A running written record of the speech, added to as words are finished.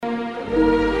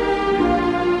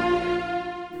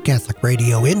Catholic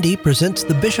Radio Indy presents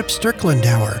the Bishop Strickland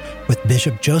Hour with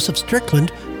Bishop Joseph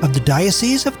Strickland of the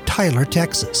Diocese of Tyler,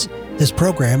 Texas. This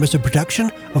program is a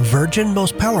production of Virgin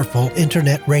Most Powerful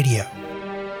Internet Radio.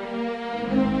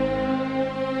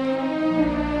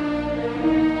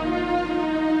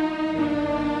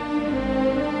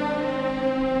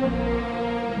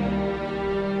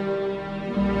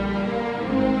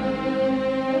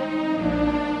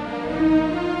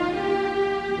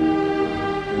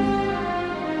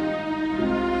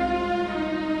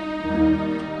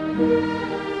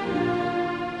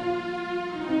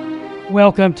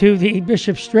 Welcome to the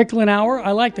Bishop Strickland Hour.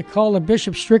 I like to call the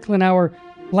Bishop Strickland Hour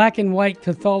black and white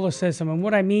Catholicism. And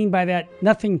what I mean by that,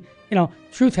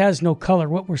 truth has no color.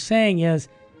 What we're saying is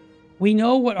we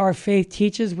know what our faith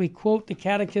teaches. We quote the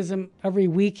catechism every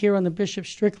week here on the Bishop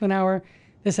Strickland Hour.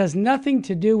 This has nothing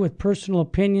to do with personal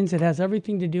opinions. It has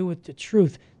everything to do with the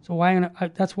truth. So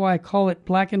that's why I call it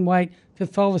black and white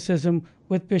Catholicism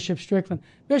with Bishop Strickland.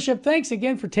 Bishop, thanks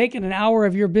again for taking an hour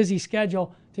of your busy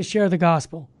schedule to share the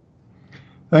gospel.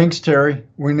 Thanks, Terry.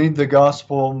 We need the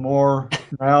gospel more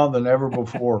now than ever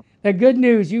before. The good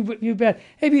news, you bet.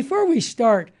 Hey, before we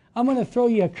start, I'm going to throw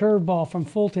you a curveball from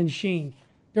Fulton Sheen.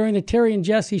 During the Terry and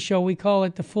Jesse show, we call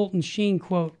it the Fulton Sheen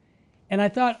quote. And I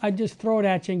thought I'd just throw it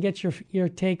at you and get your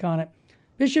take on it.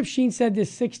 Bishop Sheen said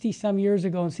this 60-some years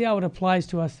ago, and see how it applies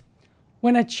to us.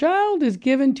 When a child is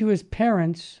given to his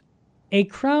parents, a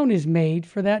crown is made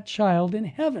for that child in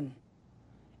heaven.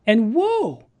 And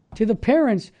woe to the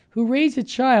parents who raise a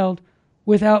child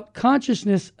without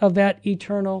consciousness of that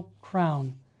eternal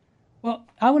crown. Well,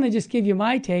 I want to just give you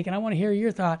my take, and I want to hear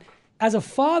your thought. As a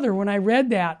father, when I read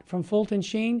that from Fulton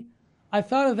Sheen, I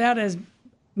thought of that as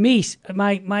me,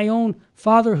 my own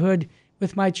fatherhood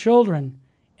with my children,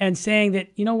 and saying that,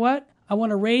 you know what? I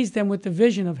want to raise them with the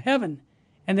vision of heaven,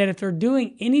 and that if they're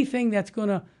doing anything that's going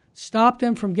to stop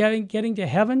them from getting to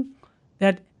heaven,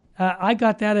 that I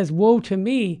got that as woe to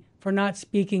me for not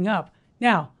speaking up.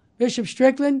 Now, Bishop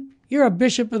Strickland, you're a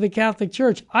bishop of the Catholic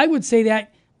Church. I would say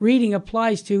that reading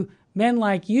applies to men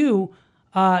like you,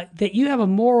 that you have a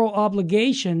moral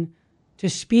obligation to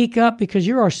speak up because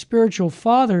you're our spiritual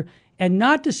father, and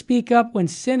not to speak up when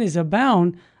sin is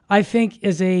abound, I think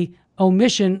is a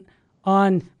omission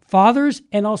on fathers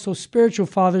and also spiritual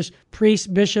fathers, priests,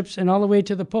 bishops, and all the way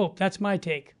to the Pope. That's my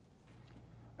take.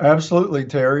 Absolutely,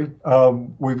 Terry.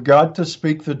 We've got to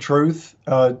speak the truth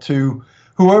to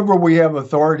whoever we have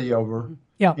authority over.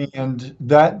 Yeah. And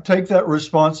take that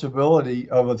responsibility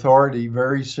of authority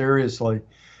very seriously.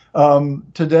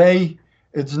 Today,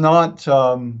 it's not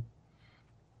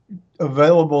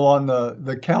available on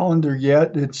the calendar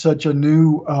yet. It's such a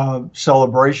new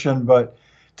celebration, but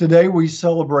today we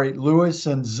celebrate Louis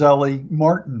and Zellie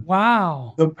Martin.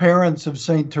 Wow. The parents of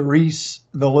St. Therese,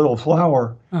 the Little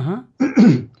Flower. Uh-huh.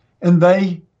 And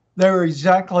they're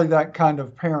exactly that kind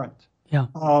of parent. Yeah.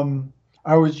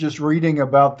 I was just reading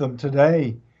about them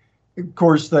today. Of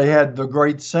course, they had the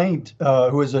great saint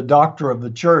who is a doctor of the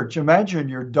church. Imagine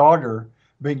your daughter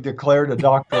being declared a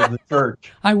doctor of the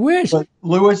church. I wish. But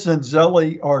Louis and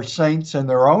Zellie are saints in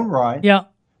their own right. Yeah.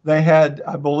 They had,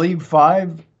 I believe,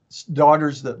 5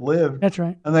 daughters that lived. That's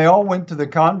right. And they all went to the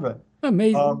convent.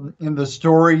 Amazing. In the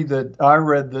story that I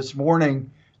read this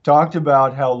morning, talked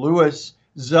about how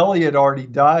Zellie had already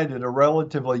died at a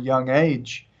relatively young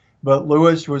age, but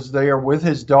Louis was there with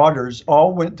his daughters,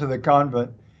 all went to the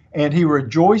convent, and he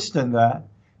rejoiced in that,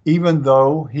 even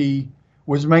though he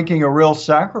was making a real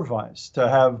sacrifice to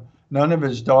have none of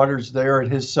his daughters there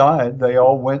at his side. They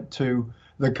all went to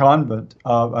the convent.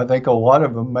 I think a lot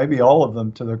of them, maybe all of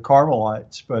them, to the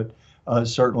Carmelites, but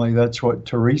certainly that's what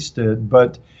Therese did.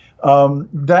 But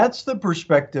that's the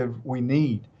perspective we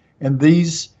need. And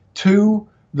these two,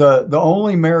 the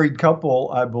only married couple,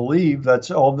 I believe, that's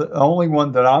the only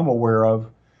one that I'm aware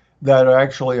of, that are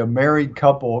actually a married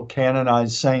couple,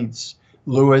 canonized saints,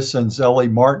 Louis and Zellie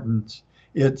Martins.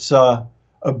 It's a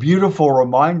beautiful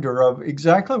reminder of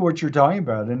exactly what you're talking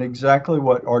about and exactly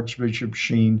what Archbishop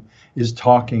Sheen is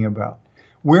talking about.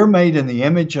 We're made in the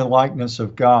image and likeness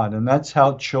of God, and that's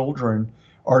how children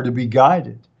are to be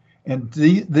guided. And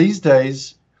these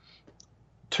days,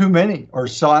 too many are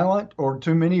silent, or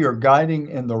too many are guiding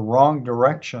in the wrong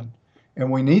direction.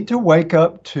 And we need to wake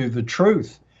up to the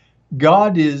truth.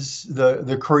 God is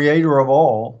the creator of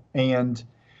all, and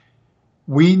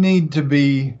we need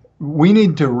to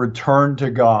return to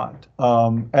God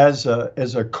as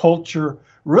a culture,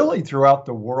 really throughout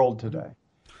the world today.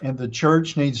 And the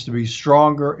church needs to be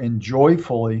stronger and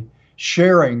joyfully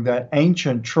sharing that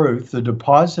ancient truth, the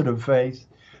deposit of faith,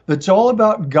 that's all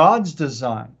about God's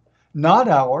design, not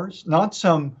ours, not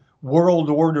some world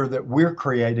order that we're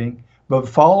creating, but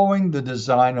following the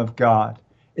design of God.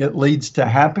 It leads to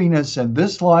happiness in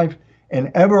this life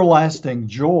and everlasting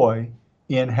joy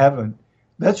in heaven.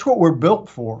 That's what we're built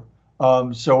for.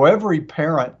 So every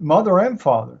parent, mother and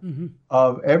father,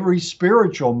 every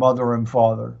spiritual mother and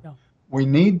father, we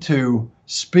need to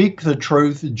speak the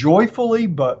truth joyfully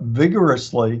but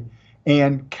vigorously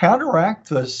and counteract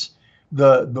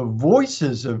the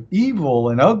voices of evil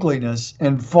and ugliness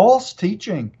and false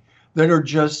teaching that are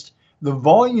just the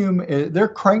volume. They're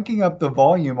cranking up the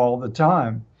volume all the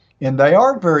time, and they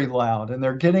are very loud and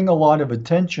they're getting a lot of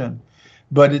attention,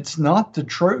 but it's not the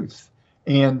truth.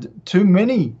 And too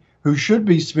many who should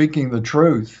be speaking the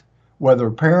truth, whether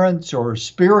parents or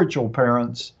spiritual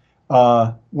parents,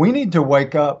 we need to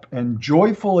wake up and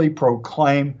joyfully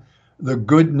proclaim the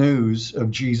good news of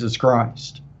Jesus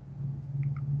Christ.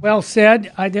 Well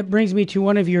said. That brings me to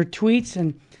one of your tweets,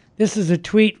 and this is a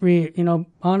tweet,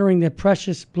 honoring the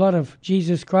precious blood of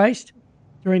Jesus Christ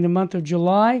during the month of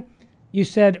July. You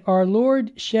said, "Our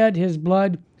Lord shed his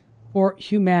blood for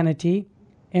humanity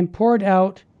and poured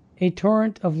out a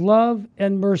torrent of love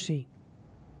and mercy.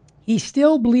 He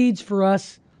still bleeds for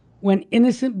us when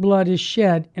innocent blood is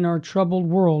shed in our troubled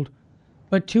world,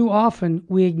 but too often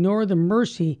we ignore the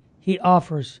mercy he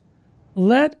offers.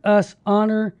 Let us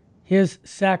honor his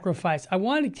sacrifice." I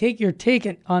want to take your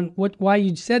take on why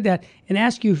you said that and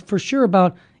ask you for sure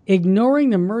about ignoring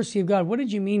the mercy of God. What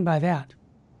did you mean by that?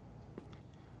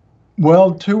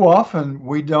 Well, too often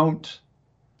we don't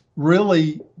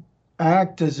really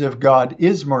act as if God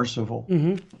is merciful.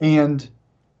 And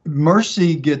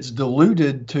mercy gets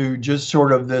diluted to just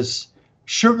sort of this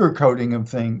sugarcoating of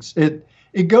things.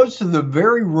 It goes to the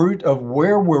very root of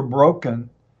where we're broken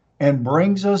and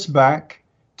brings us back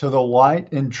to the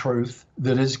light and truth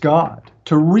that is God,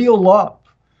 to real love.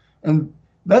 And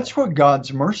that's what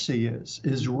God's mercy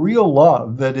is real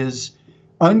love that is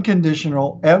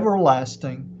unconditional,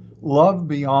 everlasting, love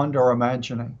beyond our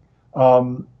imagining.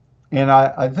 And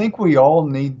I think we all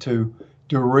need to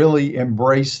really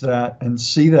embrace that and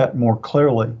see that more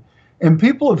clearly. And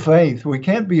people of faith, we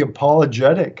can't be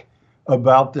apologetic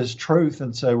about this truth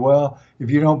and say, well, if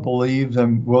you don't believe,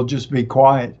 then we'll just be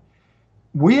quiet.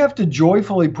 We have to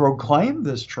joyfully proclaim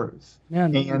this truth,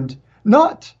 and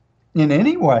not in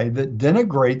any way that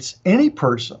denigrates any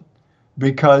person,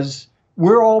 because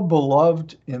we're all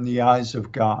beloved in the eyes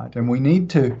of God. And we need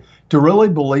to really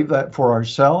believe that for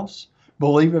ourselves,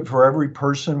 believe it for every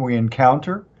person we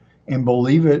encounter, and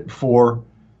believe it for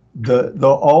the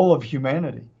all of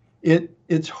humanity.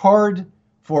 It's hard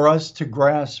for us to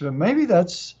grasp, and maybe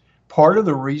that's part of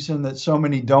the reason that so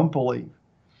many don't believe.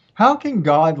 How can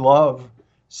God love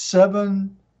 7+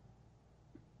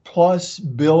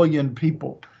 billion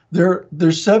people?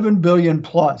 There's 7 billion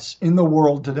plus in the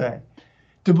world today.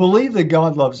 To believe that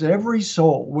God loves every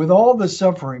soul with all the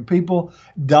suffering, people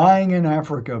dying in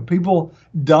Africa, people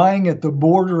dying at the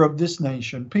border of this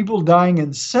nation, people dying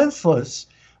in senseless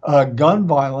gun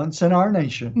violence in our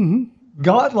nation.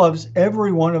 God loves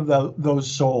every one of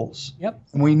those souls. Yep.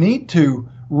 And we need to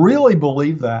really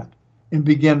believe that and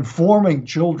begin forming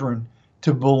children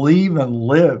to believe and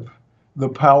live the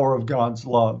power of God's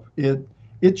love.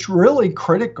 It's really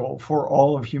critical for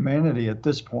all of humanity at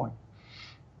this point.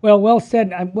 Well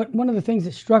said. One of the things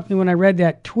that struck me when I read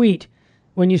that tweet,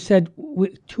 when you said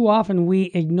too often we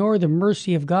ignore the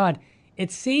mercy of God, it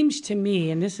seems to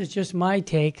me, and this is just my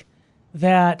take,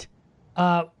 that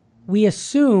we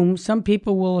assume, some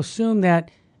people will assume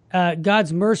that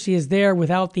God's mercy is there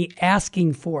without the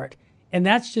asking for it. And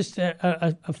that's just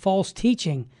a false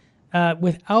teaching.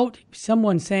 Without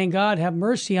someone saying, God, have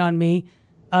mercy on me,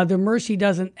 the mercy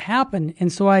doesn't happen.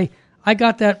 And so I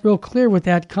got that real clear with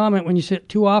that comment when you said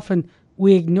too often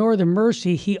we ignore the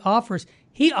mercy he offers.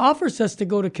 He offers us to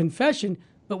go to confession,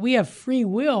 but we have free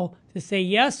will to say,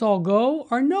 yes, I'll go,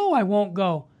 or no, I won't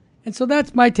go. And so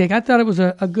that's my take. I thought it was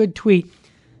a good tweet.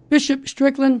 Bishop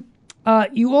Strickland,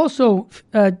 you also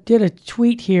did a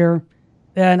tweet here,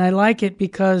 and I like it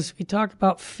because we talk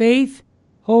about faith,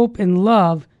 hope, and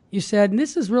love. You said, and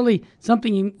this is really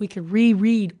something we could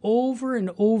reread over and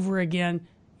over again,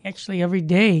 actually every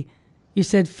day. You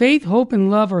said, faith, hope,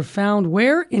 and love are found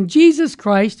where? In Jesus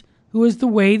Christ, who is the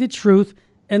way, the truth,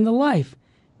 and the life.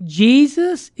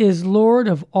 Jesus is Lord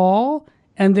of all,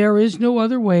 and there is no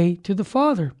other way to the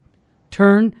Father.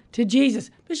 Turn to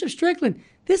Jesus. Bishop Strickland,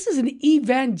 this is an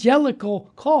evangelical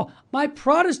call. My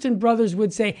Protestant brothers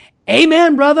would say,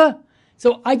 amen, brother.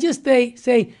 So I just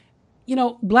say,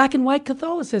 black and white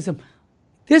Catholicism.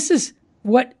 This is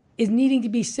what is needing to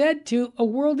be said to a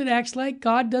world that acts like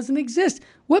God doesn't exist.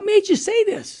 What made you say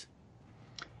this?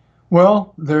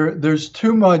 Well, there's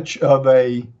too much of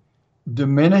a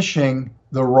diminishing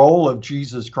the role of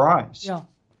Jesus Christ. Yeah.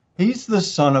 He's the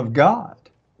Son of God.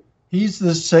 He's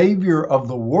the Savior of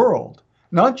the world,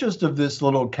 not just of this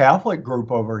little Catholic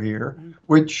group over here,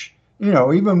 which,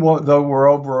 even though we're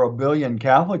over 1 billion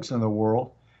Catholics in the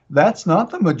world, that's not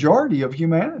the majority of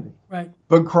humanity. Right.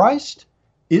 But Christ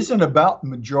isn't about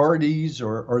majorities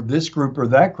or this group or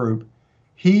that group.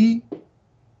 He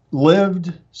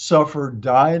lived, suffered,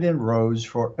 died, and rose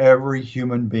for every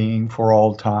human being for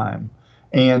all time.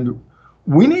 And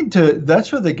we need to,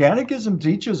 that's what the Catechism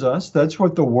teaches us. That's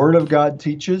what the Word of God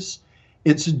teaches.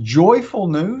 It's joyful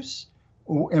news,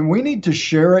 and we need to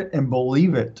share it and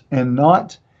believe it and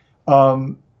not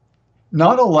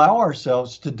allow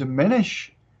ourselves to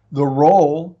diminish the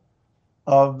role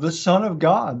of the Son of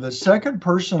God, the second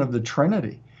person of the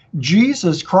Trinity.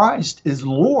 Jesus Christ is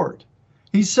Lord.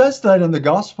 He says that in the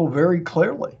gospel very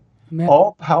clearly. Amen.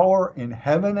 All power in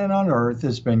heaven and on earth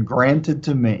has been granted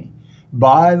to me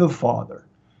by the Father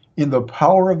in the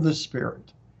power of the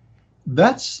Spirit.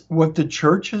 That's what the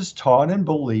church has taught and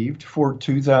believed for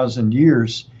 2,000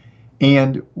 years.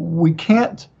 And we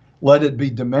can't let it be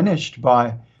diminished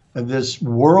by this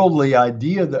worldly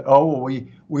idea that,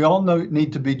 we all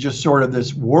need to be just sort of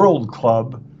this world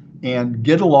club and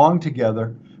get along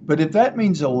together. But if that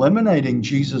means eliminating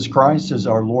Jesus Christ as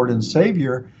our Lord and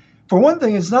Savior, for one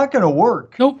thing, it's not going to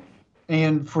work. Nope.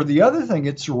 And for the other thing,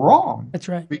 it's wrong. That's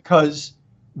right. Because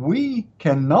we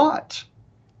cannot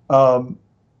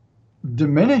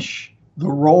diminish the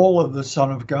role of the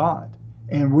Son of God.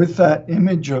 And with that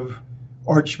image of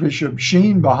Archbishop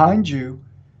Sheen behind you,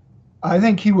 I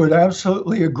think he would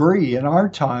absolutely agree. In our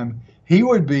time, he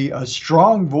would be a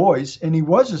strong voice, and he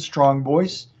was a strong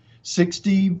voice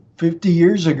 60, 50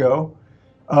 years ago.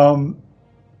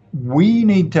 We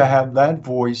need to have that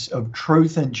voice of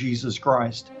truth in Jesus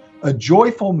Christ, a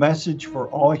joyful message for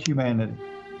all humanity.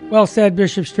 Well said,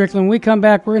 Bishop Strickland. When we come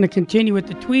back, we're going to continue with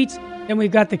the tweets. Then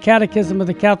we've got the Catechism of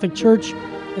the Catholic Church,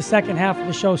 the second half of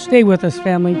the show. Stay with us,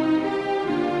 family.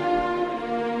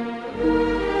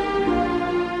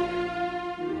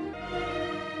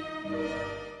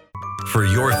 For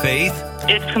your faith?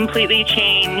 It's completely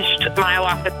changed my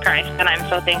walk with Christ, and I'm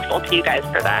so thankful to you guys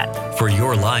for that. For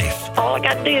your life? All I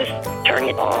got to do is turn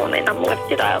it on, and I'm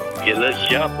lifted up. It lifts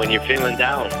you up when you're feeling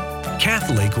down.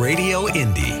 Catholic Radio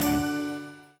Indy.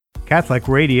 Catholic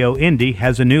Radio Indy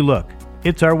has a new look.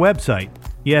 It's our website.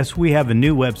 Yes, we have a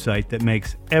new website that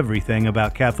makes everything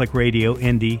about Catholic Radio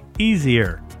Indy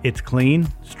easier. It's clean,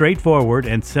 straightforward,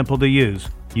 and simple to use.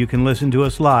 You can listen to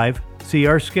us live, see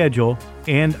our schedule,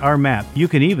 and our map. You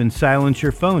can even silence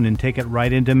your phone and take it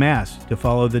right into Mass to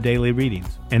follow the daily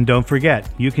readings. And don't forget,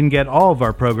 you can get all of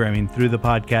our programming through the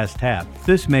podcast tab.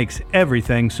 This makes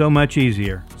everything so much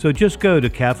easier. So just go to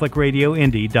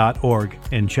CatholicRadioIndy.org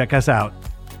and check us out.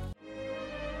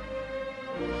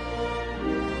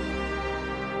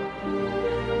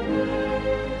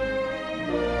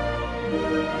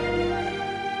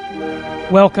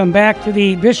 Welcome back to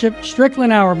the Bishop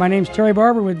Strickland Hour. My name's Terry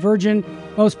Barber with Virgin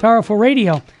Most Powerful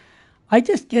Radio. I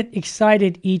just get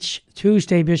excited each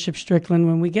Tuesday, Bishop Strickland,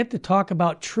 when we get to talk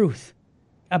about truth,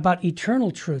 about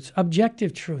eternal truths,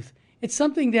 objective truth. It's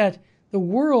something that the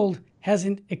world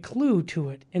hasn't a clue to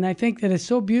it. And I think that it's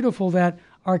so beautiful that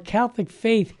our Catholic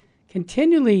faith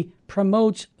continually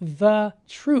promotes the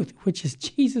truth, which is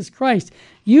Jesus Christ.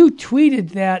 You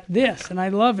tweeted this, and I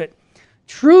love it.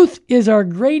 Truth is our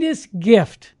greatest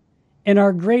gift and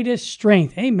our greatest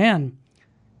strength. Amen.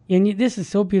 And this is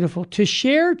so beautiful. To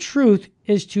share truth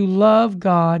is to love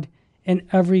God and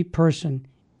every person.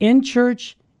 In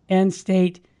church and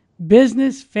state,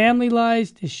 business, family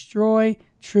lies destroy,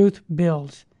 truth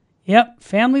builds. Yep,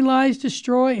 family lies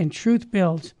destroy and truth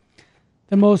builds.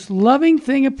 The most loving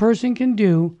thing a person can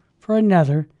do for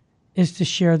another is to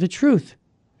share the truth.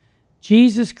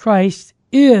 Jesus Christ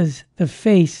is the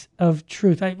face of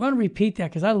truth. I want to repeat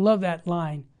that because I love that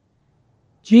line.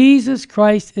 Jesus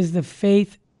Christ is the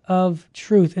faith of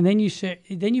truth. And then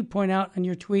you point out on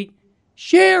your tweet,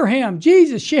 share him,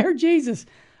 Jesus, share Jesus.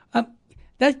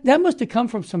 That must have come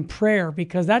from some prayer,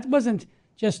 because that wasn't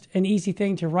just an easy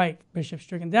thing to write, Bishop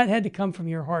Strickland. That had to come from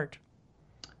your heart.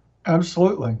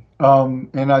 Absolutely.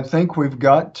 And I think we've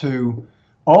got to,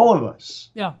 all of us.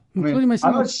 Yeah, including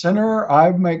myself. I'm a sinner.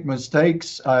 I make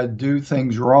mistakes. I do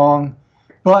things wrong.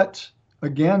 But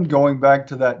again, going back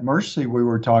to that mercy we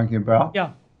were talking about,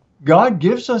 yeah, God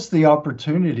gives us the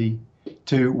opportunity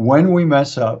to, when we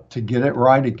mess up, to get it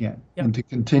right again, yep, and to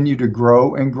continue to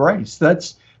grow in grace.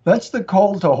 That's the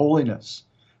call to holiness.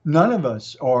 None of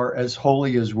us are as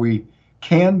holy as we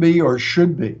can be or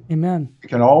should be. Amen. We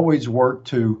can always work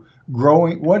to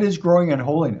growing. What is growing in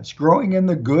holiness? Growing in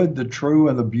the good, the true,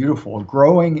 and the beautiful.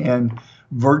 Growing in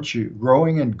virtue,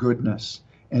 growing in goodness,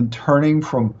 and turning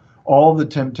from all the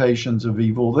temptations of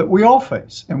evil that we all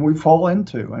face and we fall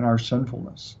into in our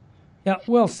sinfulness. Yeah,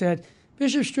 well said.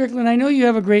 Bishop Strickland, I know you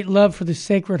have a great love for the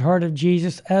Sacred Heart of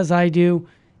Jesus, as I do.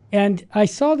 And I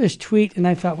saw this tweet and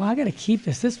I thought, well, I got to keep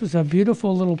this. This was a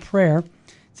beautiful little prayer.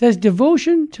 It says,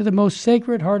 devotion to the most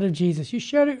Sacred Heart of Jesus. You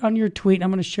shared it on your tweet.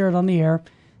 I'm going to share it on the air.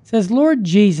 It says, Lord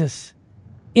Jesus,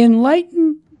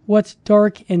 enlighten what's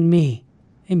dark in me.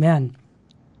 Amen.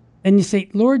 And you say,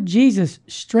 Lord Jesus,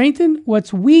 strengthen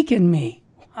what's weak in me.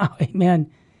 Wow, amen.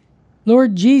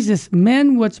 Lord Jesus,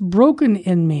 mend what's broken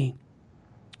in me.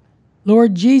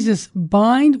 Lord Jesus,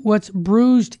 bind what's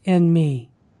bruised in me.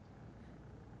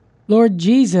 Lord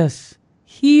Jesus,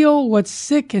 heal what's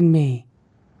sick in me.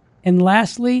 And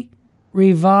lastly,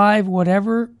 revive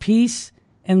whatever peace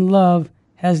and love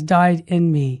has died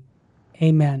in me.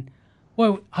 Amen.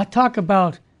 Well, I talk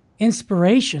about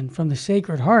inspiration from the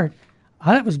Sacred Heart.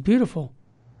 That was beautiful.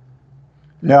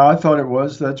 Yeah, I thought it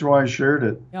was. That's why I shared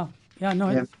it. Yeah, no.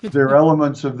 And there are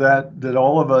elements of that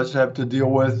all of us have to deal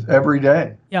with every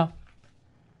day. Yeah.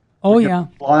 Oh, yeah.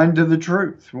 Blind to the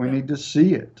truth. We need to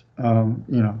see it.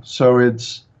 So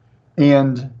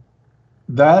and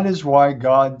that is why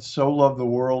God so loved the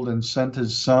world and sent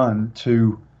his son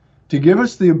to give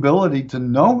us the ability to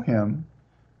know him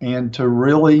and to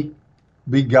really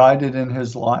be guided in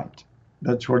his light.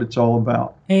 That's what it's all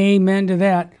about. Amen to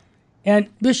that. And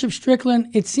Bishop Strickland,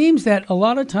 it seems that a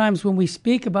lot of times when we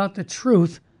speak about the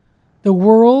truth, the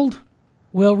world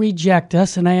will reject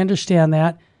us, and I understand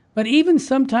that. But even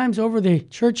sometimes over the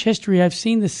church history, I've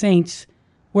seen the saints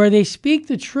where they speak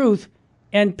the truth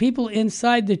and people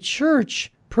inside the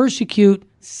church persecute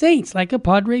saints like a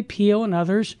Padre Pio and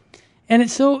others. And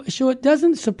so it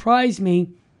doesn't surprise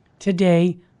me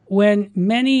today when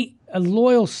many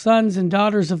loyal sons and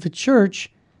daughters of the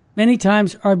church many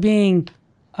times are being,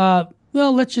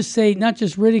 let's just say, not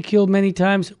just ridiculed many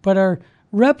times, but are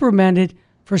reprimanded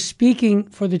for speaking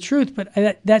for the truth. But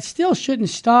that still didn't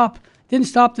stop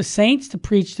the saints to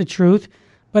preach the truth,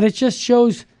 but it just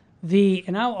shows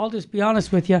and I'll just be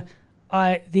honest with you,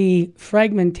 the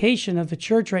fragmentation of the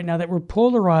church right now, that we're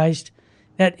polarized,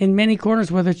 that in many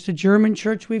corners, whether it's the German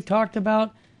church we've talked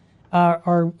about,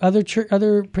 or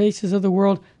other places of the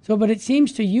world. But it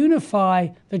seems to unify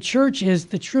the church is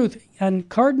the truth. And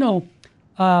Cardinal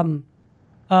of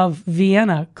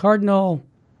Vienna,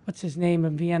 what's his name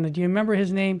in Vienna? Do you remember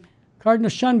his name?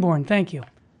 Cardinal Schönborn, thank you.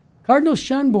 Cardinal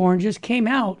Schönborn just came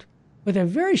out with a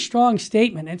very strong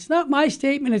statement. It's not my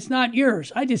statement, it's not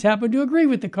yours. I just happen to agree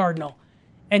with the Cardinal.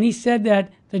 And he said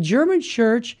that the German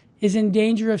church is in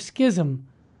danger of schism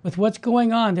with what's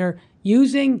going on. They're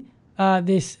using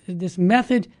this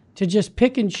method to just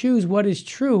pick and choose what is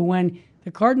true, when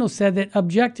the Cardinal said that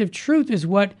objective truth is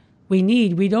what we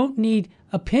need. We don't need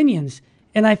opinions.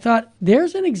 And I thought,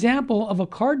 there's an example of a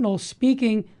Cardinal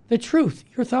speaking the truth.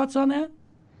 Your thoughts on that?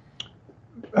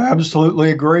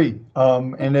 Absolutely agree.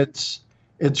 And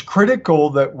it's critical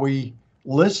that we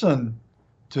listen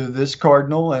to this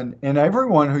Cardinal and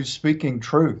everyone who's speaking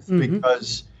truth,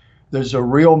 because there's a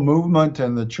real movement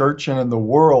in the church and in the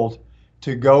world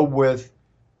to go with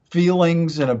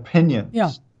feelings and opinions.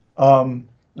 Yeah.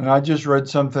 And I just read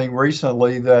something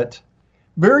recently that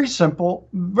very simple,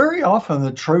 very often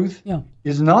the truth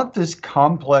is not this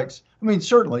complex. I mean,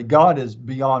 certainly God is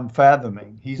beyond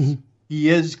fathoming. He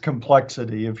is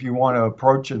complexity, if you want to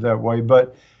approach it that way.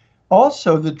 But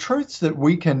also the truths that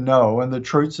we can know and the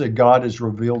truths that God has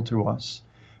revealed to us,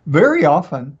 very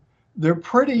often they're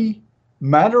pretty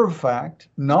matter of fact,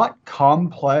 not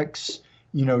complex,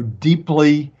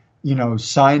 deeply,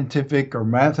 scientific or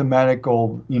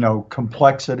mathematical,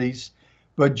 complexities,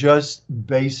 but just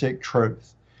basic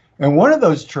truth. And one of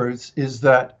those truths is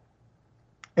that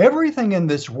everything in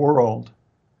this world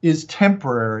is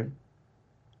temporary,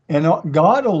 and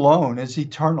God alone is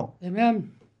eternal.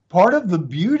 Amen. Part of the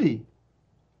beauty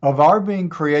of our being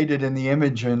created in the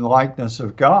image and likeness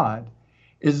of God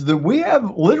is that we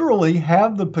literally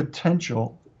have the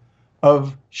potential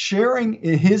of sharing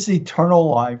his eternal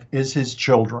life as his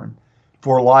children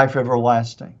for life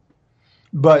everlasting.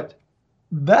 But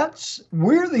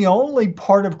we're the only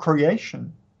part of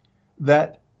creation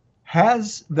that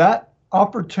has that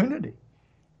opportunity.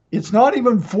 It's not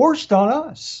even forced on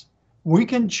us. We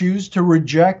can choose to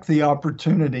reject the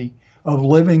opportunity of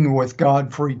living with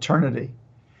God for eternity.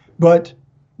 But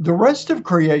the rest of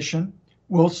creation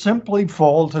will simply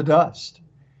fall to dust.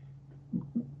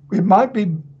 It might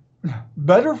be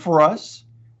better for us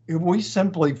if we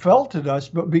simply fell to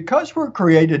dust, but because we're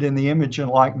created in the image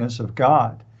and likeness of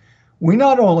God, we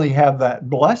not only have that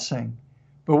blessing,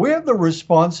 but we have the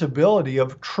responsibility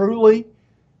of truly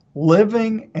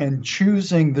living and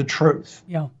choosing the truth.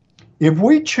 Yeah. If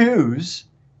we choose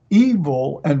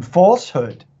evil and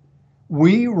falsehood,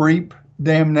 we reap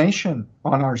damnation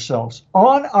on ourselves.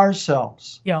 On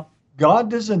ourselves. Yeah. God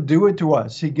doesn't do it to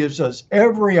us. He gives us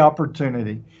every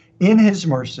opportunity in His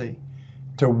mercy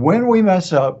to, when we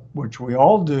mess up, which we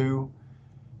all do,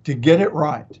 to get it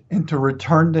right and to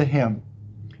return to Him.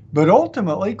 But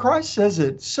ultimately, Christ says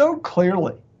it so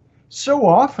clearly, so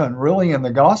often, really, in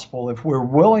the gospel, if we're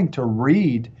willing to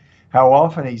read how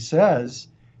often He says.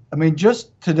 I mean,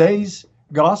 just today's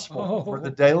gospel for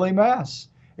the daily Mass,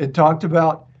 it talked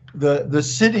about the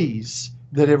cities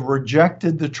that have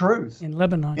rejected the truth in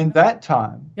Lebanon in that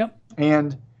time. Yep.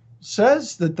 And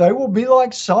says that they will be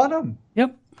like Sodom.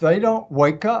 Yep. If they don't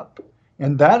wake up.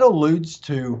 And that alludes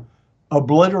to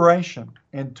obliteration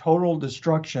and total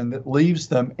destruction that leaves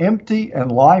them empty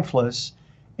and lifeless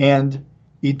and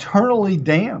eternally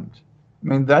damned. I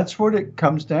mean, that's what it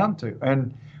comes down to.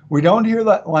 And we don't hear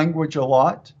that language a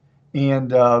lot.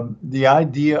 And the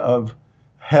idea of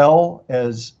hell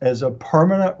as a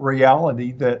permanent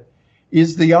reality that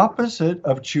is the opposite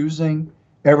of choosing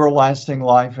everlasting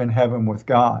life in heaven with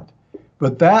God.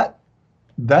 But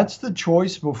that's the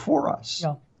choice before us.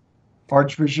 Yeah.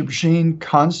 Archbishop Sheen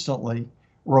constantly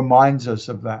reminds us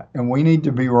of that, and we need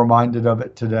to be reminded of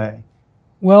it today.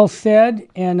 Well said,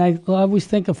 and I always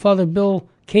think of Father Bill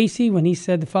Casey when he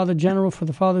said, the Father General for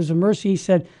the Fathers of Mercy, he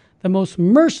said, the most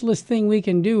merciless thing we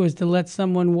can do is to let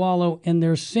someone wallow in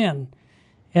their sin.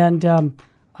 And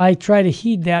I try to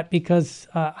heed that because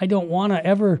I don't want to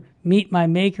ever meet my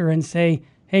Maker and say,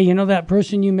 hey, you know that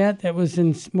person you met that was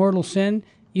in mortal sin?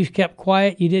 You kept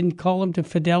quiet. You didn't call him to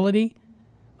fidelity.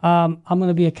 I'm going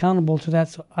to be accountable to that.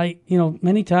 So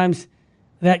many times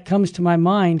that comes to my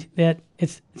mind that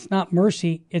it's not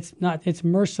mercy. It's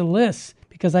merciless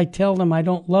because I tell them I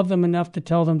don't love them enough to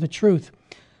tell them the truth.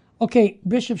 Okay,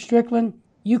 Bishop Strickland,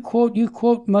 you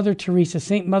quote Mother Teresa,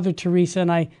 Saint Mother Teresa,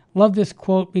 and I love this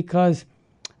quote because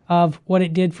of what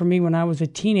it did for me when I was a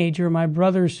teenager. My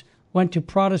brothers went to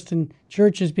Protestant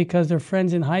churches because their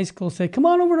friends in high school said, come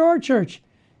on over to our church.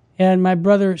 And my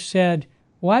brother said,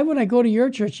 why would I go to your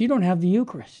church? You don't have the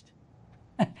Eucharist.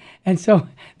 And so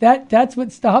that's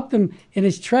what stopped him in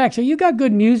his tracks. So you got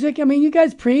good music. I mean, you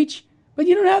guys preach, but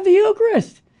you don't have the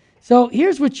Eucharist. So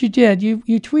here's what you did. You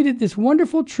tweeted this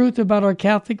wonderful truth about our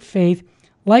Catholic faith.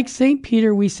 Like St.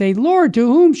 Peter, we say, Lord, to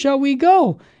whom shall we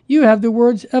go? You have the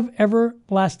words of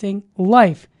everlasting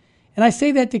life. And I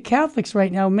say that to Catholics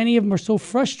right now. Many of them are so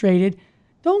frustrated.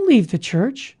 Don't leave the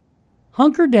church.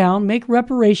 Hunker down, make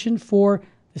reparation for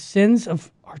the sins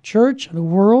of our church, the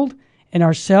world, and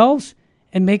ourselves,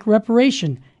 and make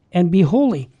reparation and be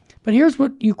holy. But here's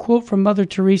what you quote from Mother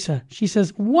Teresa. She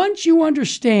says, once you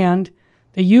understand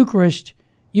the Eucharist,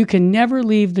 you can never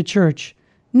leave the church.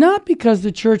 Not because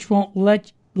the church won't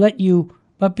let you,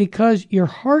 but because your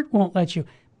heart won't let you.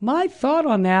 My thought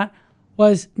on that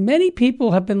was many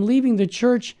people have been leaving the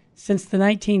church since the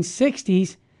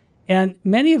 1960s, and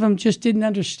many of them just didn't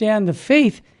understand the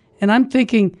faith. And I'm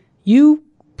thinking, you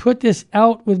put this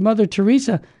out with Mother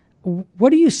Teresa.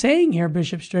 What are you saying here,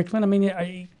 Bishop Strickland? I mean,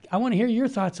 I want to hear your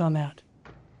thoughts on that.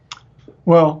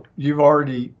 Well, you've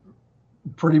already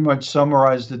pretty much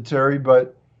summarized it, Terry,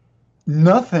 but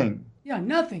nothing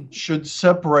should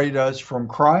separate us from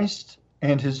Christ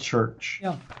and His church.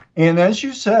 Yeah. And as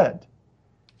you said,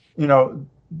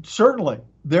 certainly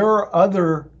there are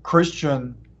other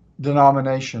Christian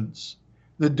denominations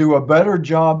that do a better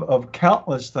job of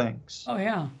countless things. Oh,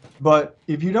 yeah. But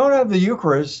if you don't have the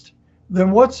Eucharist,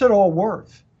 then what's it all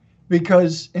worth?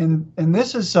 Because, and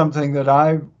this is something that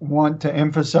I want to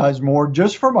emphasize more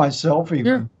just for myself even.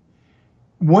 Sure.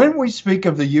 When we speak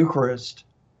of the Eucharist,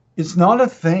 it's not a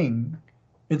thing.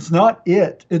 It's not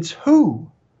it. It's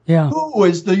who. Yeah. Who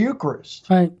is the Eucharist?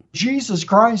 Right. Jesus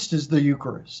Christ is the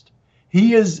Eucharist.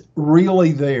 He is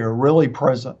really there, really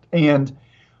present. And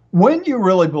when you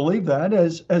really believe that,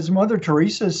 as Mother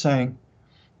Teresa is saying,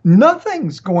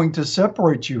 nothing's going to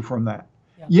separate you from that.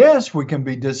 Yeah. Yes, we can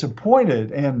be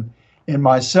disappointed. And in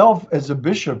myself as a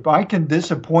bishop, I can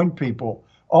disappoint people.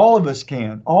 All of us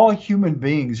can. All human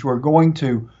beings, we're going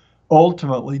to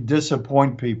ultimately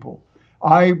disappoint people.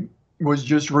 I was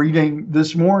just reading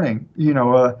this morning,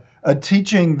 a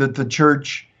teaching that the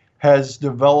church has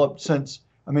developed since,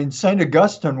 St.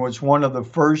 Augustine was one of the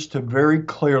first to very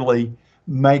clearly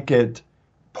make it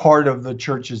part of the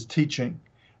church's teaching,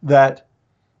 that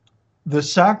the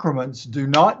sacraments do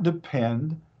not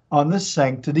depend on the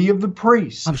sanctity of the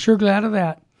priest. I'm sure glad of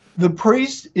that. the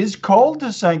priest is called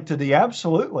to sanctity,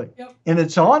 absolutely. Yep. And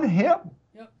it's on him.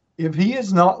 Yep. If he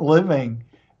is not living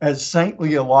as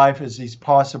saintly a life as he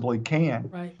possibly can.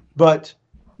 Right. But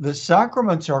the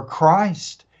sacraments are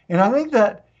Christ. And I think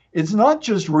that it's not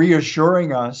just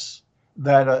reassuring us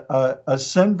that a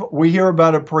sinful, we hear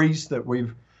about a priest that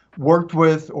we've worked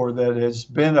with or that has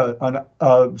been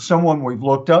someone we've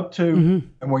looked up to,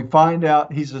 and we find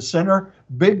out he's a sinner.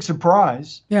 Big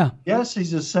surprise. Yeah. Yes,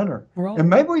 he's a sinner. All... And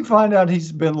maybe we find out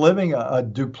he's been living a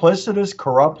duplicitous,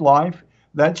 corrupt life.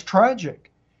 That's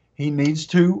tragic. He needs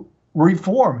to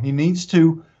reform. He needs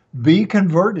to be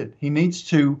converted. He needs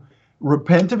to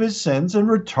repent of his sins and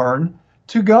return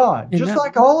to God, just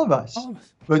like all of us.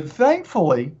 But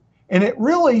thankfully, and it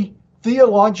really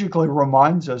theologically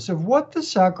reminds us of what the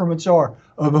sacraments are,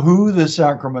 of who the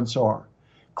sacraments are.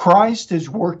 Christ is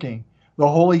working. The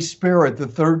Holy Spirit, the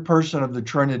third person of the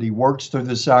Trinity, works through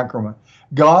the sacrament.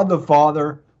 God the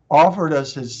Father offered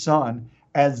us his Son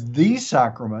as the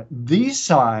sacrament, the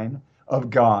sign of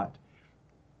God.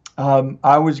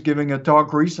 I was giving a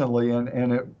talk recently,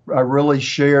 and I really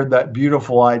shared that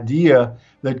beautiful idea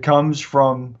that comes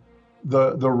from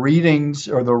the readings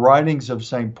or the writings of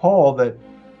St. Paul, that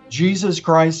Jesus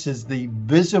Christ is the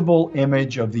visible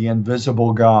image of the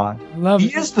invisible God.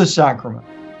 He is the sacrament.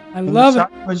 I love it. The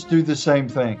sacraments do the same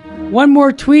thing. One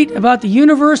more tweet about the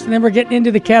universe, and then we're getting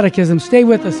into the catechism. Stay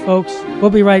with us, folks.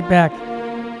 We'll be right back.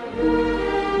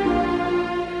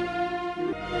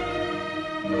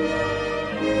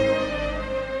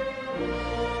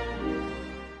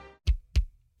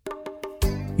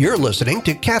 You're listening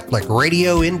to Catholic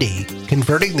Radio Indy,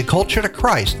 converting the culture to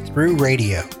Christ through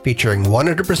radio, featuring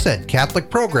 100%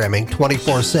 Catholic programming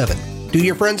 24/7. Do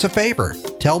your friends a favor.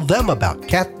 Tell them about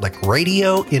Catholic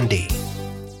Radio Indy.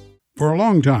 For a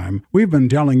long time, we've been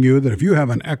telling you that if you have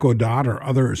an Echo Dot or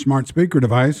other smart speaker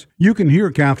device, you can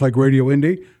hear Catholic Radio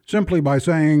Indy simply by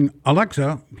saying,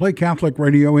 "Alexa, play Catholic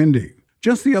Radio Indy."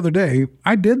 Just the other day,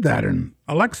 I did that, and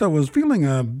Alexa was feeling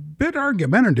a bit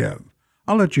argumentative.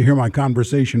 I'll let you hear my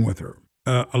conversation with her.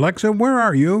 Alexa, where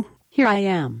are you? Here I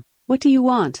am. What do you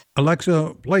want?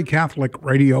 Alexa, play Catholic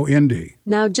Radio Indy.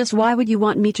 Now, just why would you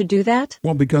want me to do that?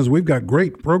 Well, because we've got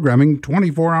great programming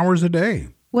 24 hours a day.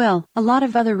 Well, a lot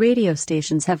of other radio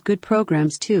stations have good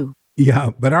programs, too.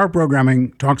 Yeah, but our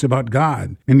programming talks about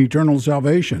God and eternal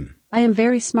salvation. I am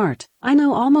very smart. I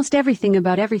know almost everything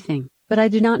about everything, but I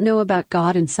do not know about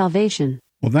God and salvation.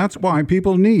 Well, that's why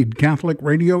people need Catholic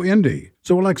Radio Indy.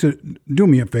 So, Alexa, do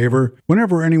me a favor.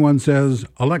 Whenever anyone says,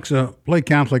 "Alexa, play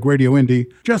Catholic Radio Indy,"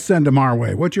 just send them our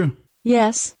way, would you?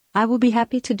 Yes, I will be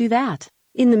happy to do that.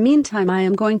 In the meantime, I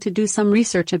am going to do some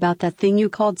research about that thing you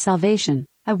called salvation.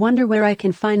 I wonder where I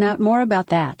can find out more about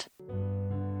that.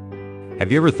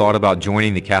 Have you ever thought about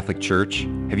joining the Catholic Church?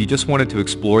 Have you just wanted to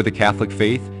explore the Catholic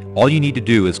faith? All you need to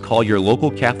do is call your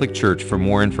local Catholic Church for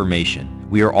more information.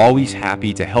 We are always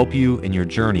happy to help you in your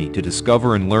journey to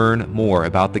discover and learn more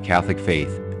about the Catholic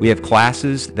faith. We have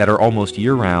classes that are almost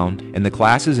year-round, and the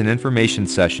classes and information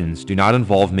sessions do not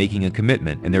involve making a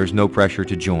commitment, and there is no pressure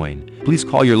to join. Please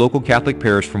call your local Catholic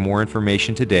parish for more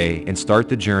information today and start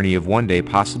the journey of one day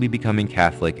possibly becoming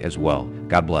Catholic as well.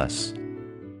 God bless.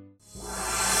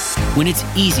 When it's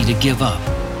easy to give up,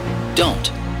 don't.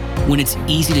 When it's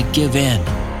easy to give in,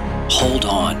 hold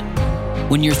on.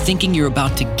 When you're thinking you're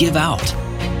about to give out,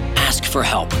 ask for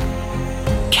help.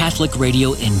 Catholic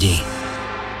Radio Indy.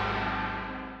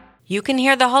 You can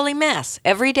hear the Holy Mass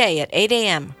every day at 8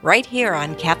 a.m. right here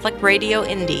on Catholic Radio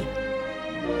Indy.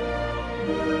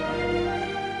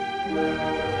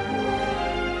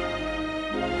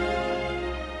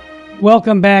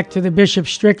 Welcome back to the Bishop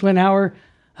Strickland Hour,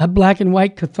 Black and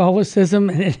White Catholicism.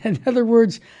 In other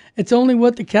words, it's only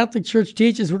what the Catholic Church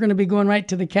teaches. We're going to be going right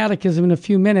to the Catechism in a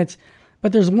few minutes.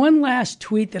 But there's one last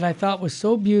tweet that I thought was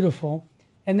so beautiful,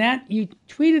 and that you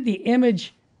tweeted the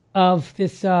image of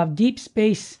this deep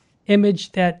space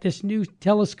image, that this new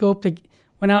telescope that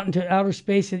went out into outer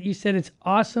space, that you said it's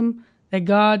awesome that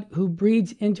God, who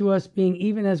breathes into us being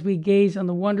even as we gaze on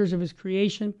the wonders of his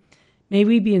creation, may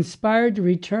we be inspired to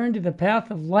return to the path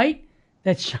of light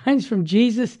that shines from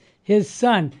Jesus, his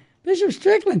Son. Bishop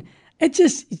Strickland, it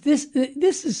just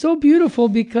this is so beautiful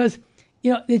because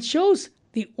it shows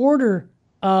the order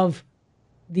of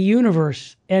the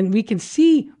universe, and we can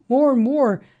see more and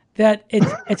more that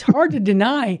it's hard to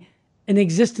deny an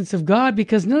existence of God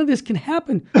because none of this can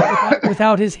happen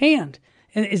without his hand.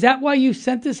 And is that why you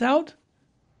sent this out?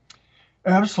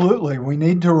 Absolutely. We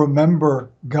need to remember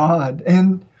God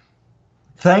and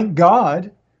thank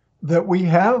God that we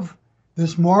have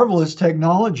this marvelous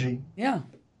technology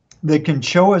that can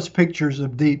show us pictures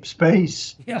of deep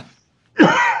space. Yeah.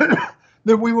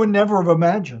 that we would never have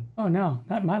imagined. Oh, no,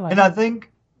 not in my life. And I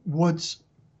think what's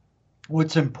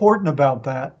important about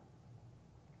that,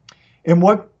 and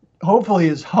what hopefully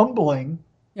is humbling,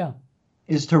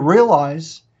 is to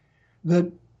realize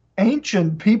that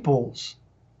ancient peoples,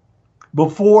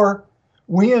 before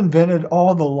we invented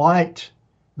all the light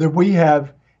that we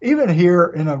have, even here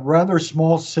in a rather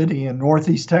small city in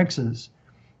Northeast Texas,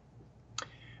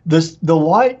 the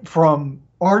light from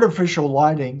artificial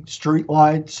lighting, street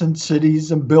lights and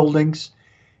cities and buildings,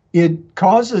 it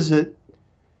causes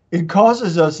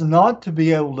us not to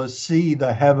be able to see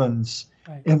the heavens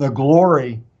in the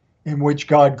glory in which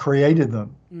God created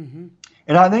them. Mm-hmm.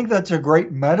 And I think that's a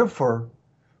great metaphor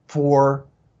for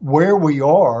where we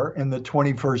are in the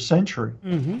 21st century.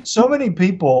 Mm-hmm. So many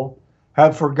people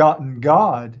have forgotten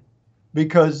God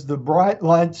because the bright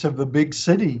lights of the big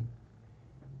city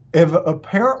have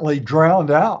apparently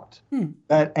drowned out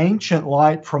that ancient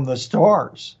light from the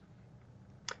stars.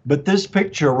 But this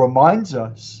picture reminds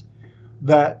us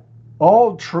that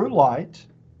all true light,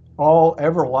 all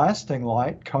everlasting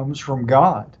light comes from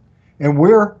God. And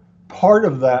we're part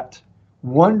of that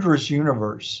wondrous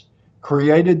universe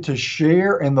created to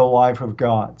share in the life of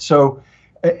God. So,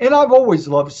 and I've always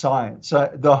loved science.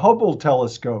 The Hubble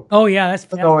telescope. Oh yeah, that's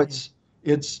fascinating.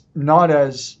 It's not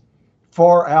as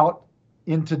far out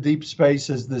into deep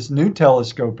space as this new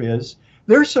telescope is.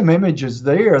 There's some images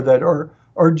there that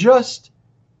are just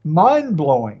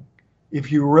mind-blowing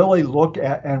if you really look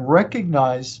at and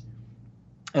recognize.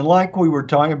 And like we were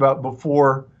talking about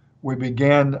before we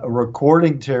began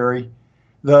recording, Terry,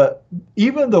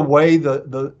 even the way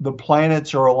the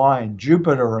planets are aligned,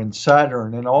 Jupiter and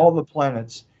Saturn and all the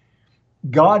planets,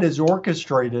 God has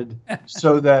orchestrated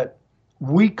so that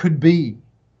we could be,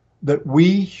 that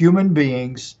we human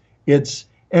beings,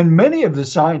 and many of the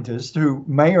scientists who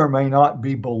may or may not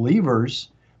be believers,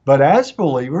 but as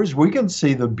believers, we can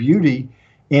see the beauty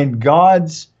in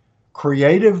God's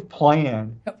creative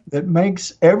plan that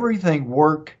makes everything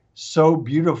work so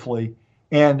beautifully.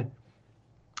 And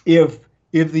if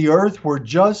the earth were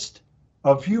just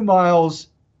a few miles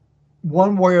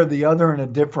one way or the other in a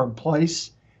different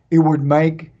place, it would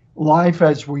make life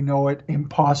as we know it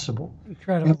impossible.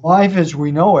 Incredible. And life as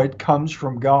we know it comes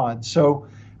from God. So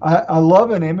I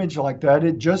love an image like that.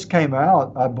 It just came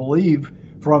out, I believe,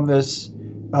 from this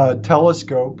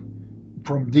telescope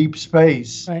from deep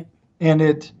space. Right. And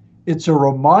it's a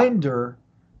reminder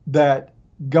that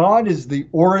God is the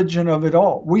origin of it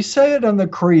all. We say it in the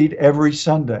Creed every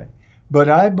Sunday, but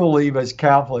I believe as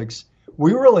Catholics,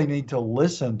 we really need to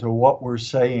listen to what we're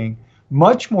saying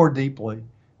much more deeply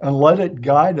and let it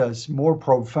guide us more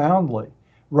profoundly,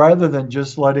 rather than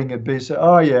just letting it be, say,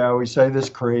 oh yeah, we say this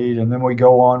creed and then we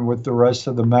go on with the rest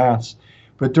of the Mass.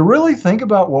 But to really think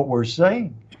about what we're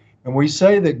saying. And we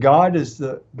say that God is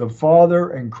the Father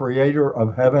and Creator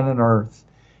of heaven and earth.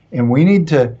 And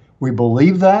we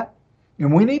believe that,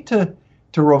 and we need to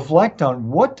reflect on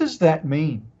what does that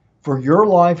mean for your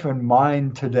life and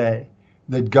mine today,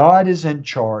 that God is in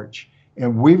charge,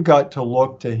 and we've got to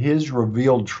look to His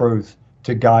revealed truth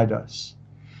to guide us.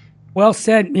 Well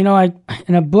said. You know,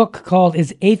 in a book called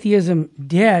Is Atheism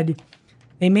Dead?,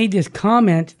 they made this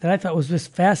comment that I thought was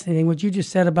just fascinating, what you just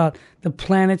said about the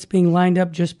planets being lined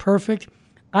up just perfect.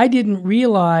 I didn't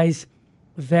realize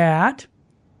that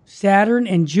Saturn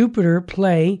and Jupiter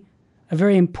play a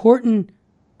very important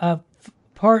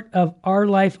part of our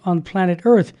life on planet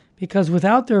Earth, because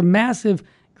without their massive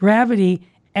gravity,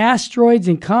 asteroids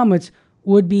and comets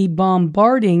would be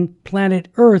bombarding planet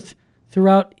Earth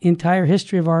throughout the entire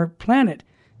history of our planet,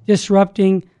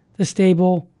 disrupting the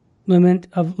stable limit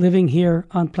of living here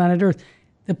on planet Earth.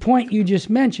 The point you just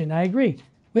mentioned, I agree.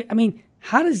 I mean,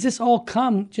 how does this all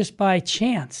come just by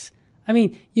chance? I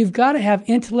mean, you've got to have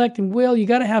intellect and will. You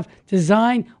got to have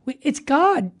design. It's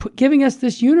God giving us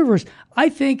this universe. I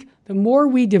think the more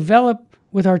we develop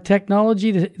with our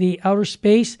technology, the outer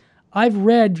space, I've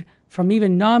read from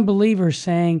even non-believers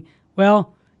saying,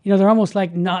 well, you know, they're almost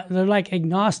like they're like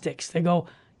agnostics. They go,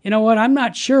 you know what, I'm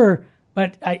not sure,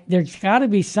 but there's got to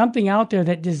be something out there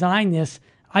that designed this.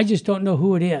 I just don't know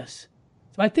who it is.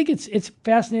 So I think it's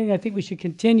fascinating. I think we should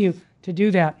continue to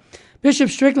do that. Bishop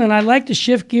Strickland, I'd like to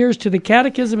shift gears to the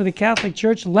Catechism of the Catholic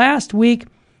Church. Last week,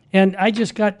 and I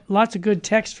just got lots of good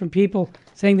texts from people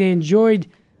saying they enjoyed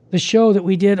the show that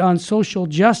we did on social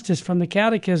justice from the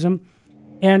Catechism.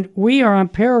 And we are on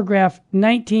paragraph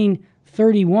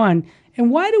 1931.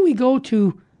 And why do we go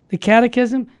to the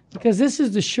Catechism? Because this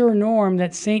is the sure norm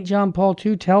that St. John Paul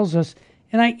II tells us.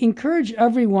 And I encourage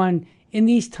everyone in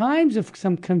these times of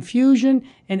some confusion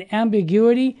and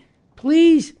ambiguity,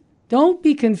 please don't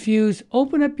be confused.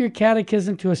 Open up your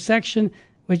catechism to a section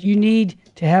but you need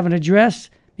to have an address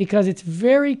because it's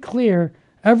very clear.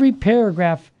 Every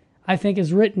paragraph, I think,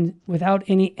 is written without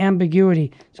any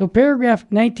ambiguity. So paragraph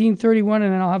 1931,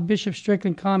 and then I'll have Bishop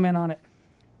Strickland comment on it.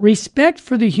 Respect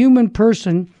for the human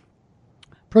person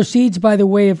proceeds by the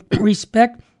way of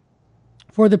respect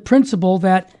for the principle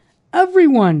that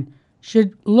everyone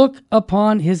should look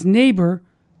upon his neighbor,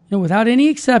 without any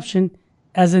exception,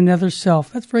 as another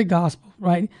self. That's very gospel,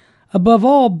 right? Above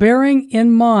all, bearing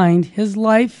in mind his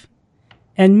life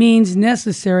and means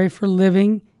necessary for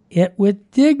living it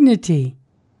with dignity.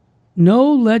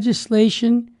 No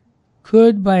legislation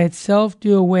could by itself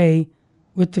do away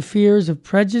with the fears of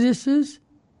prejudices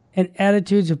and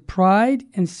attitudes of pride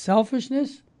and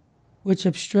selfishness which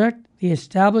obstruct the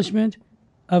establishment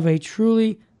of a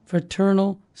truly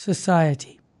fraternal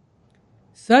society.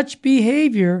 Such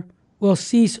behavior will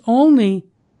cease only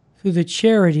through the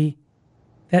charity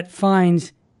that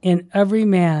finds in every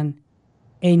man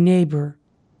a neighbor,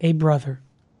 a brother.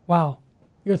 Wow.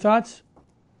 Your thoughts?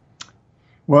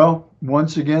 Well,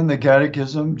 once again, the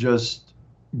Catechism just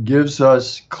gives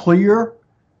us clear,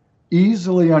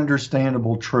 easily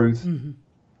understandable truth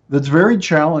that's very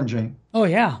challenging. Oh,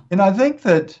 yeah. And I think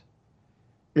that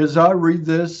as I read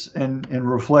this and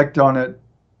reflect on it,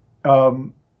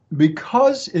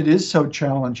 because it is so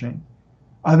challenging,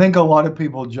 I think a lot of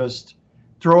people just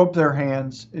throw up their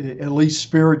hands, at least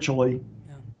spiritually,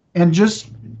 and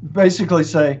just basically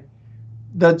say,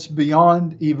 that's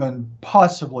beyond even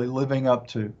possibly living up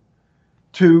to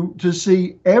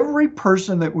see every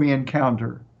person that we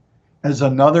encounter as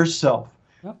another self.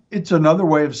 Yep. It's another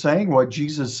way of saying what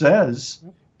Jesus says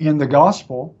in the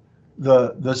gospel,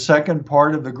 the second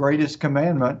part of the greatest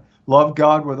commandment, love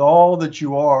God with all that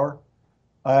you are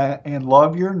and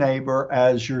love your neighbor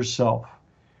as yourself.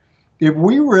 If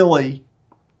we really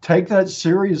take that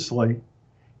seriously,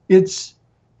 it's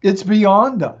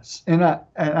beyond us. And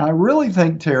I really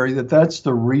think, Terry, that's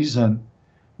the reason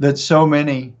that so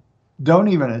many don't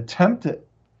even attempt it,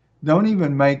 don't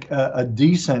even make a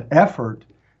decent effort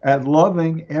at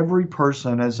loving every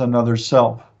person as another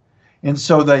self. And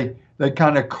so they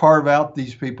kind of carve out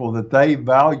these people that they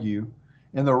value,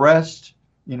 and the rest,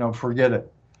 forget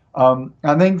it.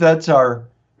 I think that's our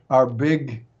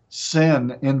big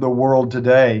sin in the world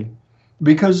today,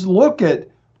 because look at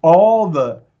all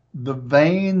the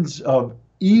veins of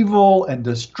evil and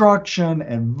destruction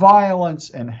and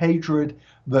violence and hatred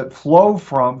that flow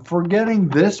from forgetting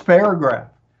this paragraph.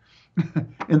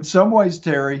 In some ways,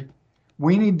 Terry,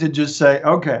 we need to just say,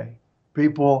 okay,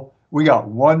 people, we got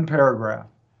one paragraph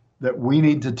that we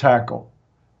need to tackle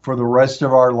for the rest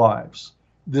of our lives.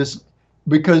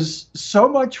 Because so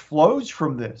much flows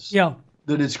from this. Yeah.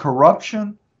 That is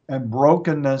corruption and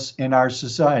brokenness in our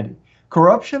society.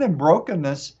 Corruption and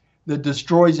brokenness that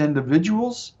destroys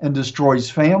individuals and destroys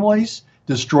families,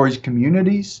 destroys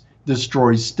communities,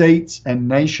 destroys states and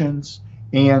nations,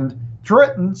 and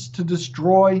threatens to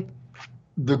destroy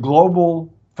the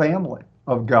global family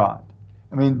of God.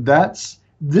 I mean,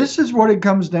 this is what it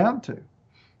comes down to.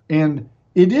 And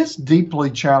it is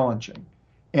deeply challenging.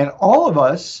 And all of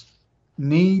us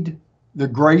need the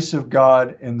grace of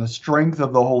God and the strength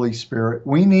of the Holy Spirit.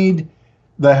 We need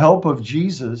the help of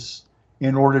Jesus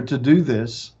in order to do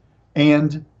this,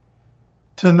 and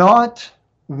to not,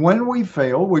 when we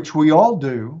fail, which we all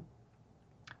do,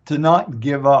 to not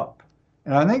give up.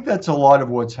 And I think that's a lot of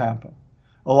what's happened.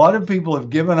 A lot of people have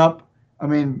given up,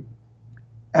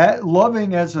 at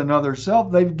loving as another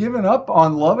self. They've given up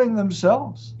on loving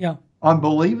themselves, on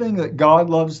believing that God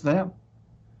loves them.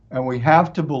 And we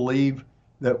have to believe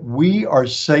that we are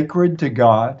sacred to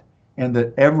God and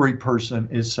that every person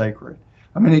is sacred.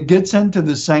 It gets into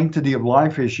the sanctity of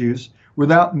life issues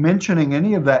without mentioning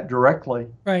any of that directly.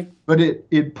 Right. But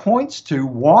it points to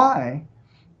why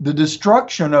the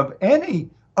destruction of any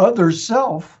other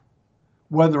self,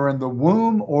 whether in the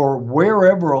womb or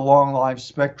wherever along life's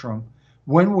spectrum,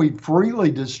 when we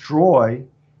freely destroy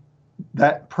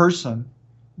that person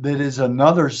that is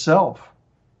another self,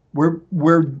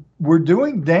 we're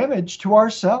doing damage to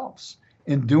ourselves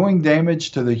and doing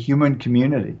damage to the human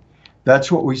community.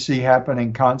 That's what we see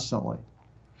happening constantly.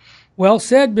 Well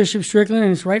said, Bishop Strickland,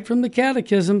 and it's right from the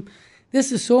Catechism.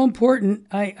 This is so important.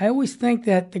 I always think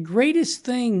that the greatest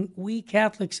thing we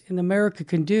Catholics in America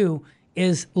can do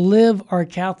is live our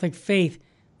Catholic faith,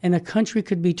 and a country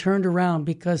could be turned around,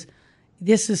 because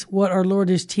this is what our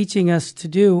Lord is teaching us to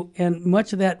do. And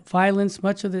much of that violence,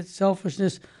 much of that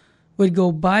selfishness would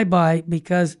go bye-bye,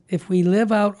 because if we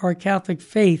live out our Catholic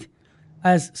faith,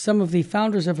 as some of the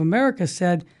founders of America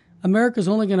said, America's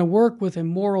only going to work with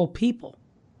immoral people,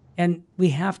 and we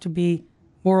have to be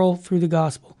moral through the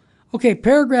gospel. Okay,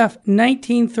 paragraph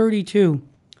 1932.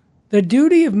 The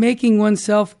duty of making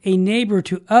oneself a neighbor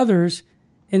to others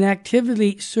and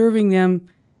actively serving them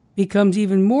becomes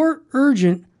even more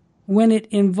urgent when it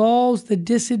involves the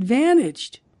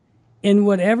disadvantaged, in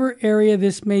whatever area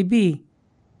this may be.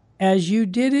 As you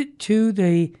did it to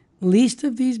the least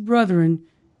of these brethren,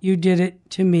 you did it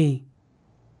to me.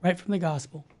 Right from the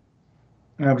gospel.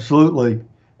 Absolutely.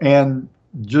 And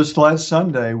just last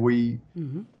Sunday, we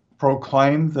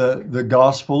proclaimed the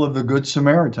gospel of the Good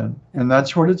Samaritan. And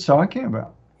that's what it's talking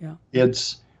about. Yeah.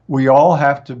 We all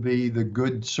have to be the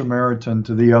Good Samaritan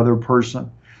to the other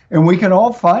person. And we can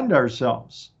all find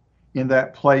ourselves in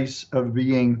that place of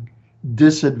being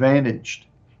disadvantaged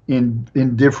in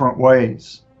different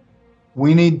ways.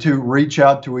 We need to reach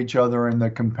out to each other in the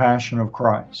compassion of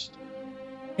Christ.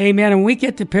 Amen. And we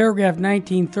get to paragraph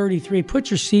 1933.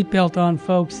 Put your seatbelt on,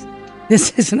 folks.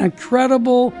 This is an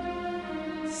incredible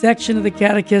section of the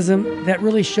Catechism that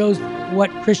really shows what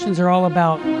Christians are all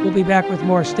about. We'll be back with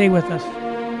more. Stay with us.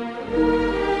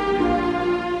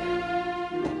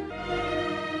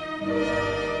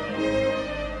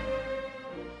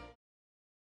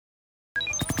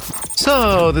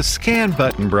 So, the scan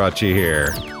button brought you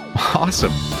here.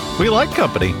 Awesome. We like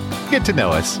company. Get to know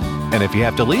us. And if you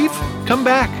have to leave, come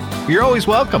back. You're always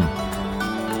welcome.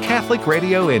 Catholic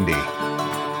Radio Indy.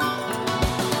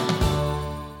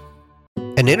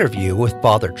 An interview with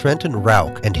Father Trenton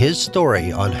Rauch and his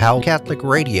story on how Catholic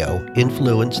radio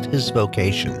influenced his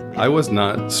vocation. I was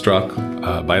not struck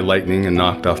by lightning and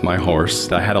knocked off my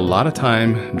horse. I had a lot of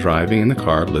time driving in the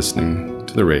car listening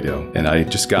to the radio, and I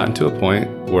just gotten to a point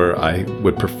where I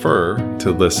would prefer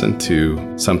to listen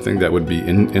to something that would be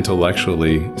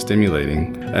intellectually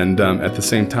stimulating. And at the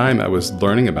same time, I was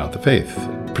learning about the faith,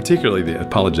 particularly the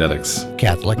apologetics.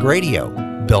 Catholic Radio,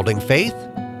 building faith,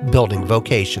 building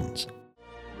vocations.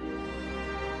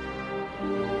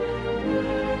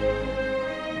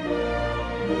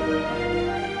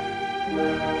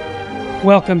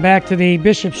 Welcome back to the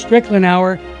Bishop Strickland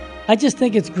Hour. I just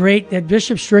think it's great that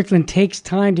Bishop Strickland takes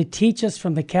time to teach us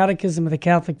from the Catechism of the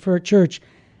Catholic Church.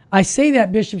 I say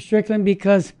that, Bishop Strickland,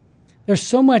 because there's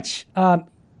so much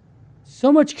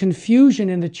confusion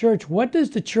in the church. What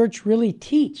does the church really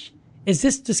teach? Is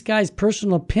this guy's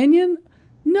personal opinion?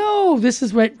 No, this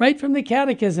is right from the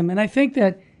Catechism. And I think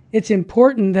that it's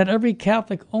important that every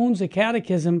Catholic owns a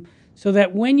catechism so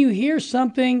that when you hear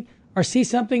something or see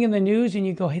something in the news and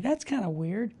you go, hey, that's kind of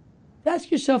weird, ask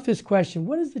yourself this question: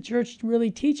 what does the church really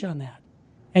teach on that?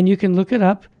 And you can look it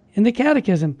up in the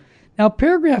Catechism. Now,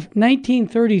 paragraph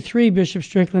 1933, Bishop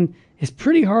Strickland, is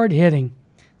pretty hard-hitting.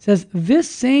 It says, this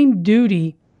same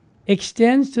duty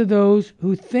extends to those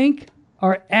who think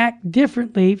or act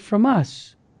differently from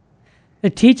us. The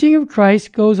teaching of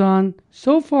Christ goes on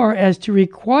so far as to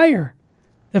require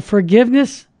the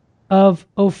forgiveness of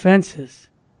offenses.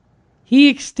 He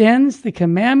extends the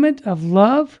commandment of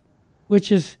love,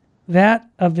 which is that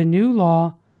of the new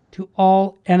law, to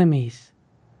all enemies.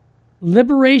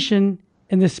 Liberation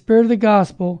in the spirit of the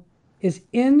gospel is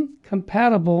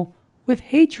incompatible with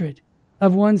hatred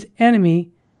of one's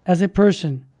enemy as a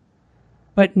person,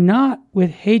 but not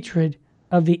with hatred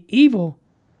of the evil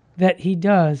that he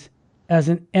does as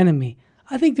an enemy.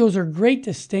 I think those are great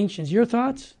distinctions. Your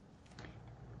thoughts?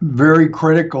 Very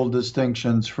critical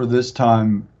distinctions for this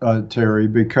time, Terry,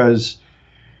 because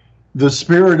the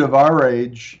spirit of our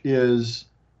age is,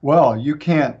 well, you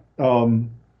can't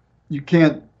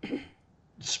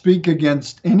speak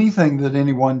against anything that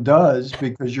anyone does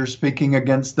because you're speaking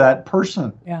against that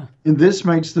person. Yeah. And this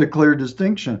makes the clear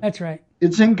distinction. That's right.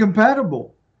 It's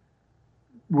incompatible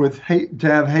with hate.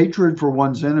 To have hatred for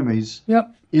one's enemies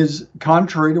is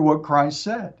contrary to what Christ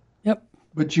said. Yep.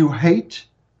 But you hate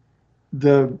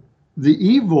the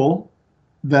evil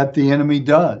that the enemy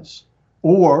does,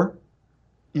 or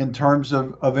in terms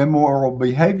of immoral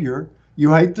behavior,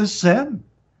 you hate the sin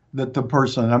that the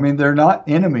person, I mean, they're not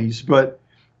enemies, but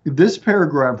this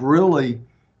paragraph really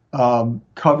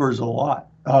covers a lot,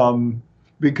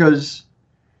 because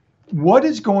what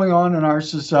is going on in our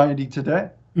society today?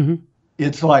 Mm-hmm.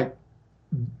 It's like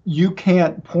you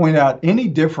can't point out any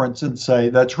difference and say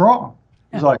that's wrong.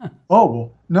 It's like, oh,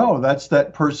 well, no, that's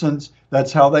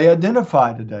that's how they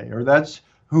identify today, or that's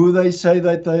who they say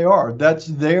that they are. That's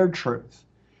their truth.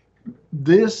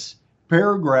 This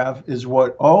paragraph is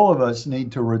what all of us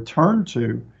need to return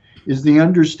to, is the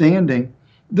understanding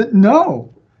that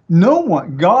no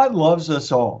one, God loves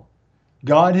us all.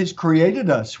 God has created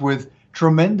us with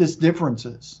tremendous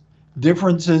differences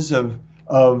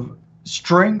of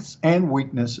strengths and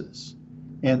weaknesses.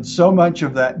 And so much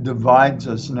of that divides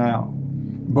us now.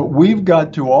 But we've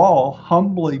got to all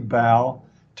humbly bow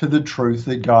to the truth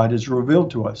that God has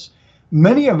revealed to us.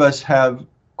 Many of us have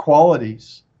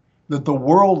qualities that the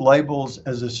world labels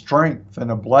as a strength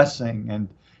and a blessing and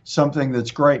something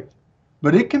that's great.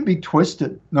 But it can be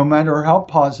twisted no matter how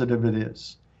positive it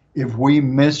is if we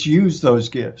misuse those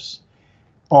gifts.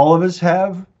 All of us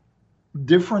have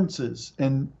differences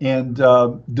and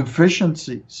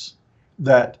deficiencies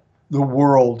that the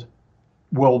world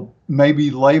will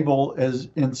maybe label as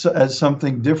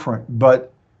something different,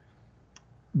 but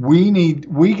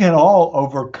we can all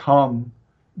overcome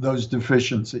those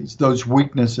deficiencies, those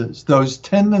weaknesses, those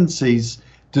tendencies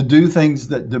to do things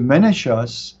that diminish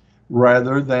us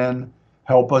rather than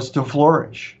help us to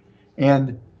flourish.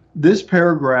 And this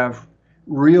paragraph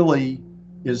really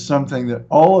is something that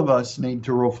all of us need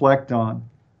to reflect on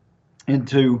and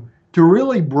to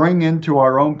really bring into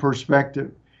our own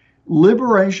perspective.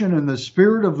 Liberation in the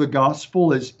spirit of the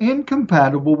gospel is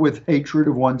incompatible with hatred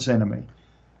of one's enemy.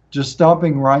 Just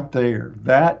stopping right there.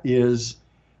 That is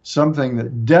something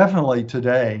that definitely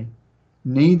today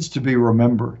needs to be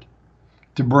remembered.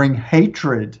 To bring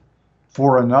hatred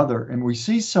for another. And we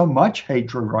see so much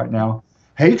hatred right now.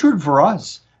 Hatred for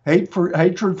us.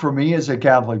 Hatred for me as a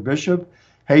Catholic bishop.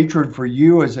 Hatred for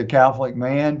you as a Catholic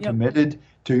man committed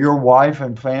to your wife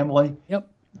and family.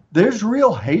 There's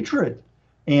real hatred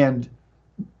and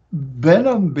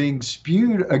venom being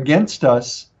spewed against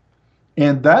us.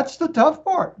 And that's the tough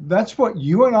part. That's what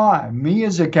you and I, me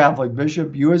as a Catholic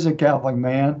bishop, you as a Catholic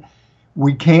man,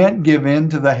 we can't give in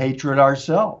to the hatred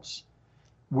ourselves.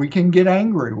 We can get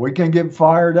angry. We can get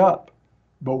fired up.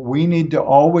 But we need to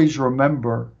always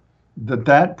remember that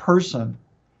that person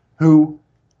who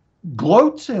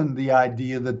gloats in the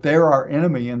idea that they're our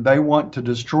enemy and they want to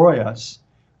destroy us,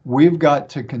 we've got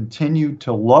to continue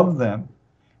to love them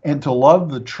and to love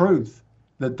the truth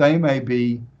that they may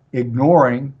be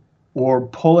ignoring or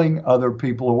pulling other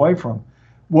people away from.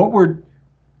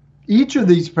 Each of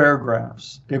these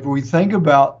paragraphs, if we think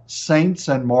about saints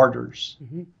and martyrs,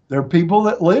 they're people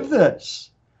that live this.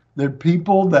 They're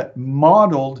people that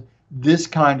modeled this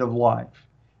kind of life.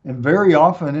 And very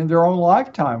often in their own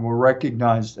lifetime were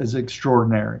recognized as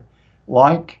extraordinary.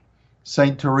 Like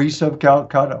St. Teresa of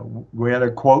Calcutta. We had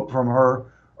a quote from her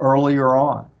earlier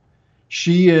on.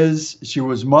 She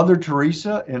was Mother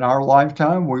Teresa in our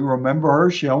lifetime. We remember her.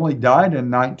 She only died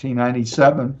in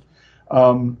 1997.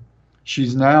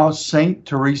 She's now St.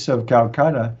 Teresa of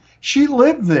Calcutta. She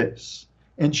lived this,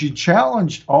 and she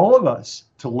challenged all of us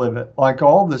to live it like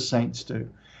all the saints do.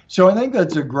 So I think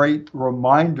that's a great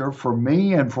reminder for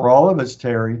me and for all of us,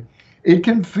 Terry. It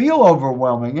can feel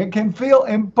overwhelming. It can feel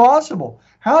impossible.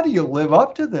 How do you live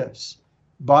up to this?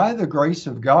 By the grace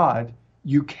of God,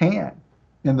 you can.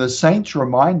 And the saints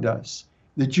remind us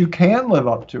that you can live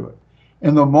up to it.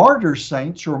 And the martyr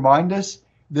saints remind us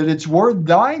that it's worth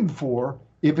dying for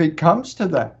if it comes to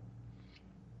that.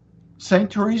 St.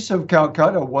 Teresa of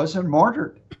Calcutta wasn't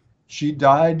martyred. She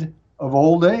died of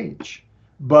old age.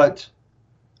 But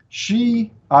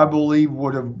she, I believe,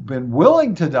 would have been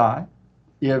willing to die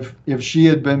if she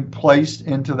had been placed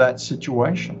into that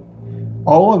situation.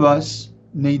 All of us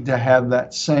need to have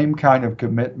that same kind of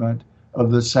commitment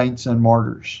of the saints and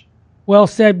martyrs. Well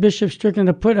said, Bishop Strickland.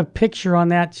 To put a picture on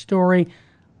that story,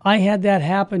 I had that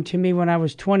happen to me when I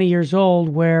was 20 years old,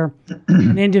 where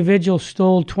an individual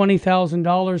stole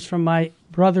 $20,000 from my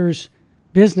brother's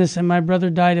business, and my brother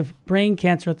died of brain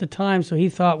cancer at the time, so he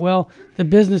thought, well, the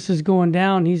business is going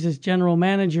down. He's his general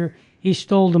manager. He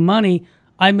stole the money.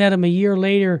 I met him a year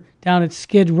later down at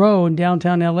Skid Row in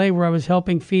downtown L.A., where I was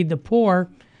helping feed the poor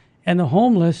and the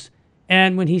homeless.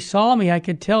 And when he saw me, I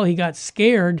could tell he got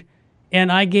scared,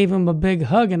 and I gave him a big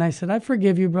hug, and I said, I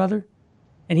forgive you, brother.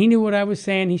 And he knew what I was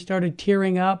saying. He started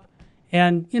tearing up.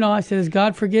 And, I said, as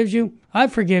God forgives you, I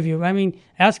forgive you. I mean,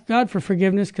 ask God for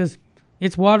forgiveness, because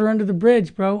it's water under the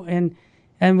bridge, bro. And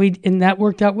that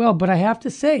worked out well. But I have to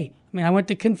say, I went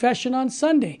to confession on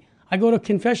Sunday. I go to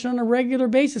confession on a regular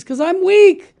basis because I'm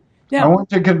weak. Now, I went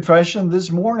to confession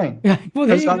this morning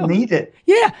because I need it.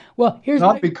 Yeah. Well, here's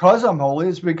not because I'm holy,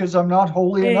 it's because I'm not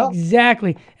holy enough.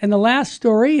 Exactly. And the last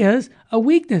story is a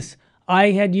weakness.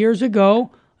 I had years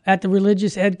ago at the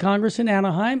Religious Ed Congress in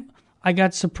Anaheim, I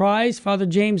got surprised. Father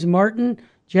James Martin,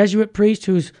 Jesuit priest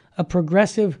who's a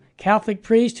progressive Catholic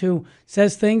priest who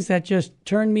says things that just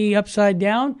turn me upside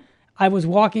down. I was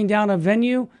walking down a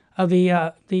venue of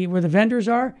the where the vendors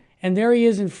are, and there he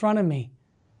is in front of me.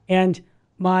 And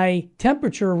my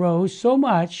temperature rose so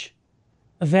much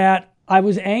that I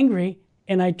was angry,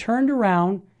 and I turned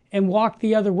around and walked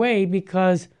the other way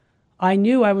because I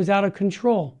knew I was out of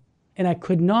control, and I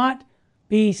could not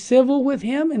be civil with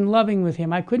him and loving with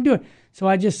him. I couldn't do it. So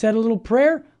I just said a little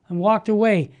prayer and walked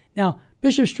away. Now,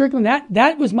 Bishop Strickland,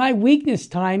 that was my weakness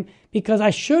time, because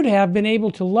I should have been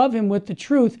able to love him with the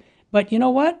truth. But you know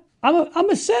what? I'm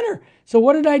a sinner. So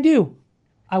what did I do?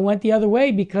 I went the other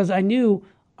way because I knew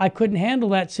I couldn't handle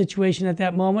that situation at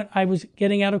that moment. I was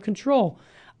getting out of control.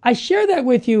 I share that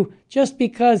with you just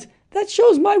because that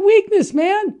shows my weakness,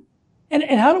 man. And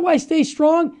how do I stay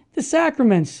strong? The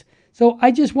sacraments. So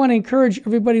I just want to encourage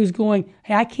everybody who's going,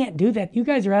 hey, I can't do that. You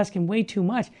guys are asking way too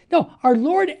much. No, our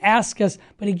Lord asks us,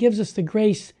 but he gives us the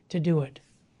grace to do it.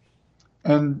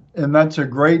 And that's a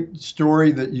great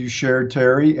story that you shared,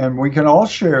 Terry. And we can all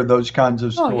share those kinds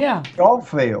of stories. Oh, yeah. We all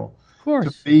fail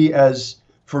to be as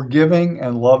forgiving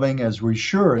and loving as we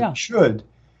should.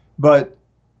 But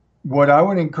what I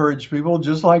would encourage people,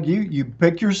 just like you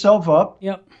pick yourself up,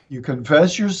 you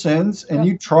confess your sins, and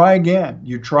you try again.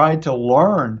 You try to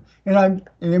learn. And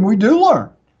we do learn.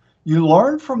 You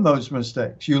learn from those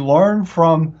mistakes. You learn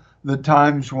from the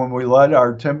times when we let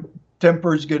our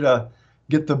tempers get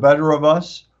the better of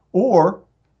us, or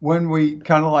when we,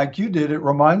 kind of like you did. It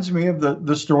reminds me of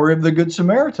the story of the Good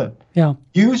Samaritan. Yeah.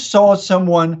 You saw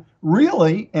someone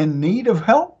really in need of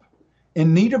help,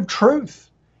 in need of truth,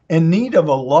 in need of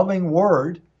a loving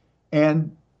word,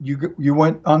 and you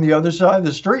went on the other side of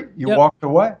the street. You walked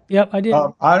away. Yep, I did.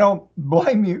 I don't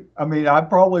blame you. I mean, I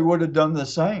probably would have done the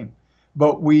same.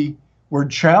 But we were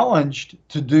challenged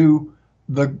to do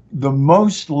the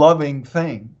most loving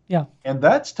thing. Yeah. And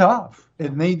that's tough.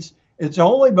 It's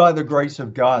only by the grace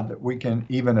of God that we can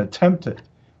even attempt it,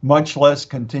 much less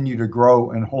continue to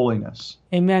grow in holiness.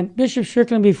 Amen. Bishop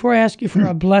Strickland, before I ask you for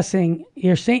a blessing,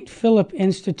 your St. Philip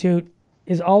Institute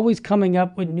is always coming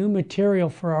up with new material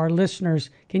for our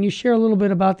listeners. Can you share a little bit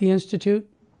about the Institute?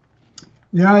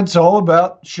 Yeah, it's all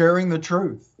about sharing the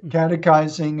truth,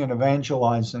 catechizing and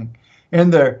evangelizing.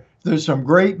 And there's some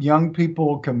great young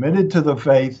people committed to the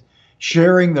faith,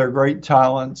 sharing their great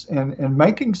talents and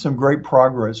making some great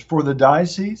progress for the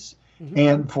diocese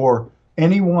and for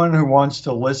anyone who wants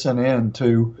to listen in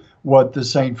to what the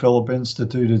St. Philip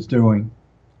Institute is doing.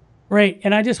 Great.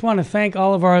 And I just want to thank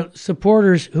all of our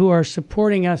supporters who are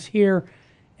supporting us here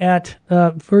at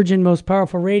Virgin Most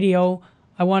Powerful Radio.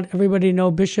 I want everybody to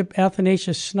know Bishop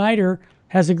Athanasius Snyder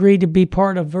has agreed to be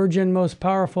part of Virgin Most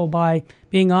Powerful by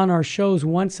being on our shows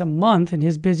once a month in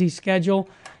his busy schedule.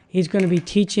 He's going to be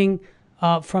teaching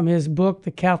from his book,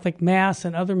 The Catholic Mass,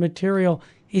 and other material.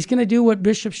 He's going to do what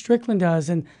Bishop Strickland does.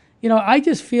 And, I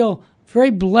just feel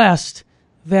very blessed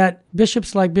that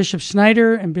bishops like Bishop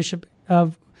Snyder and Bishop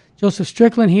Joseph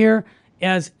Strickland here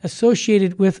as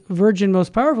associated with Virgin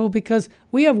Most Powerful, because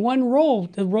we have one role,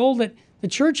 the role that the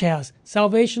church has,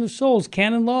 salvation of souls,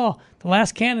 canon law. The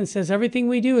last canon says everything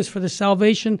we do is for the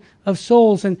salvation of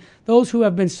souls. And those who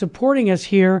have been supporting us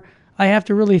here, I have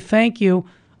to really thank you.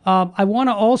 I want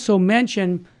to also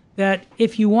mention that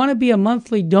if you want to be a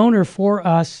monthly donor for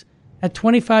us at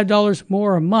 $25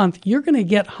 more a month, you're going to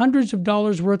get hundreds of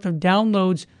dollars worth of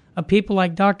downloads of people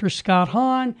like Dr. Scott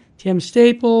Hahn, Tim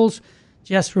Staples,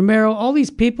 Jess Romero, all these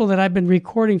people that I've been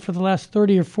recording for the last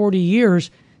 30 or 40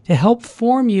 years to help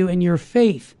form you in your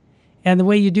faith. And the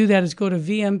way you do that is go to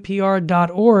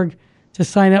vmpr.org to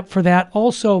sign up for that.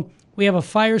 Also, we have a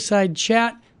fireside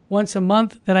chat once a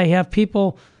month that I have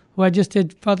people who I just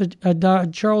did, Father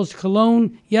Charles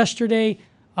Cologne yesterday.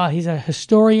 He's a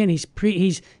historian.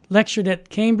 He's lectured at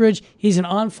Cambridge. He's an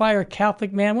on-fire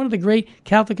Catholic man, one of the great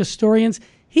Catholic historians.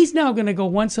 He's now going to go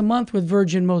once a month with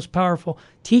Virgin Most Powerful,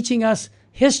 teaching us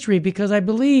history, because I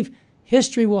believe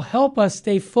history will help us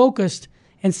stay focused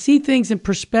and see things in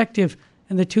perspective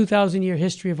in the 2,000-year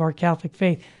history of our Catholic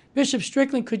faith. Bishop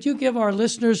Strickland, could you give our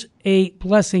listeners a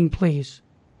blessing, please?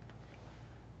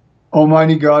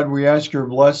 Almighty God, we ask your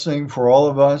blessing for all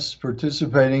of us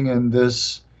participating in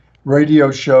this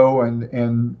radio show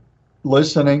and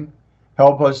listening.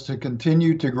 Help us to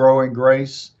continue to grow in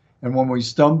grace. And when we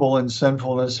stumble in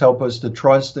sinfulness, help us to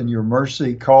trust in your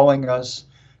mercy, calling us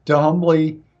to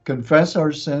humbly confess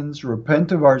our sins,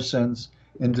 repent of our sins,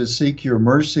 and to seek your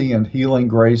mercy and healing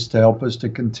grace to help us to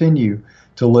continue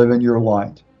to live in your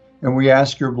light. And we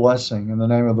ask your blessing in the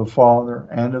name of the Father,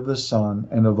 and of the Son,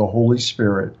 and of the Holy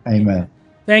Spirit. Amen.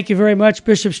 Thank you very much,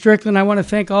 Bishop Strickland. I want to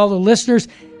thank all the listeners.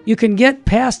 You can get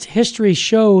past history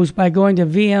shows by going to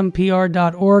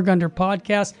vmpr.org under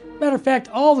podcasts. Matter of fact,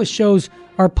 all the shows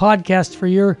are podcasts for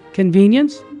your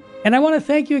convenience. And I want to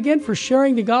thank you again for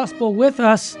sharing the gospel with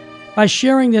us by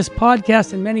sharing this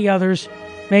podcast and many others.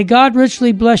 May God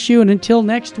richly bless you. And until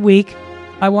next week,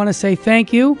 I want to say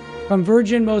thank you from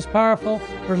Virgin Most Powerful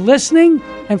for listening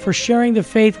and for sharing the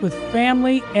faith with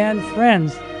family and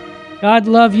friends. God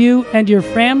love you and your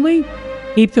family.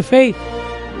 Keep the faith.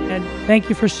 And thank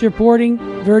you for supporting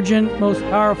Virgin Most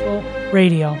Powerful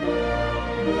Radio.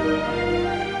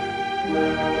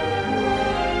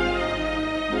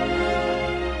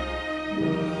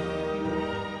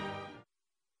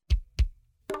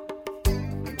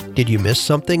 Did you miss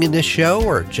something in this show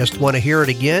or just want to hear it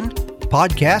again?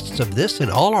 Podcasts of this and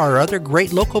all our other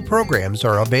great local programs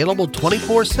are available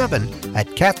 24/7 at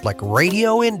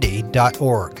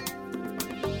CatholicRadioIndy.org.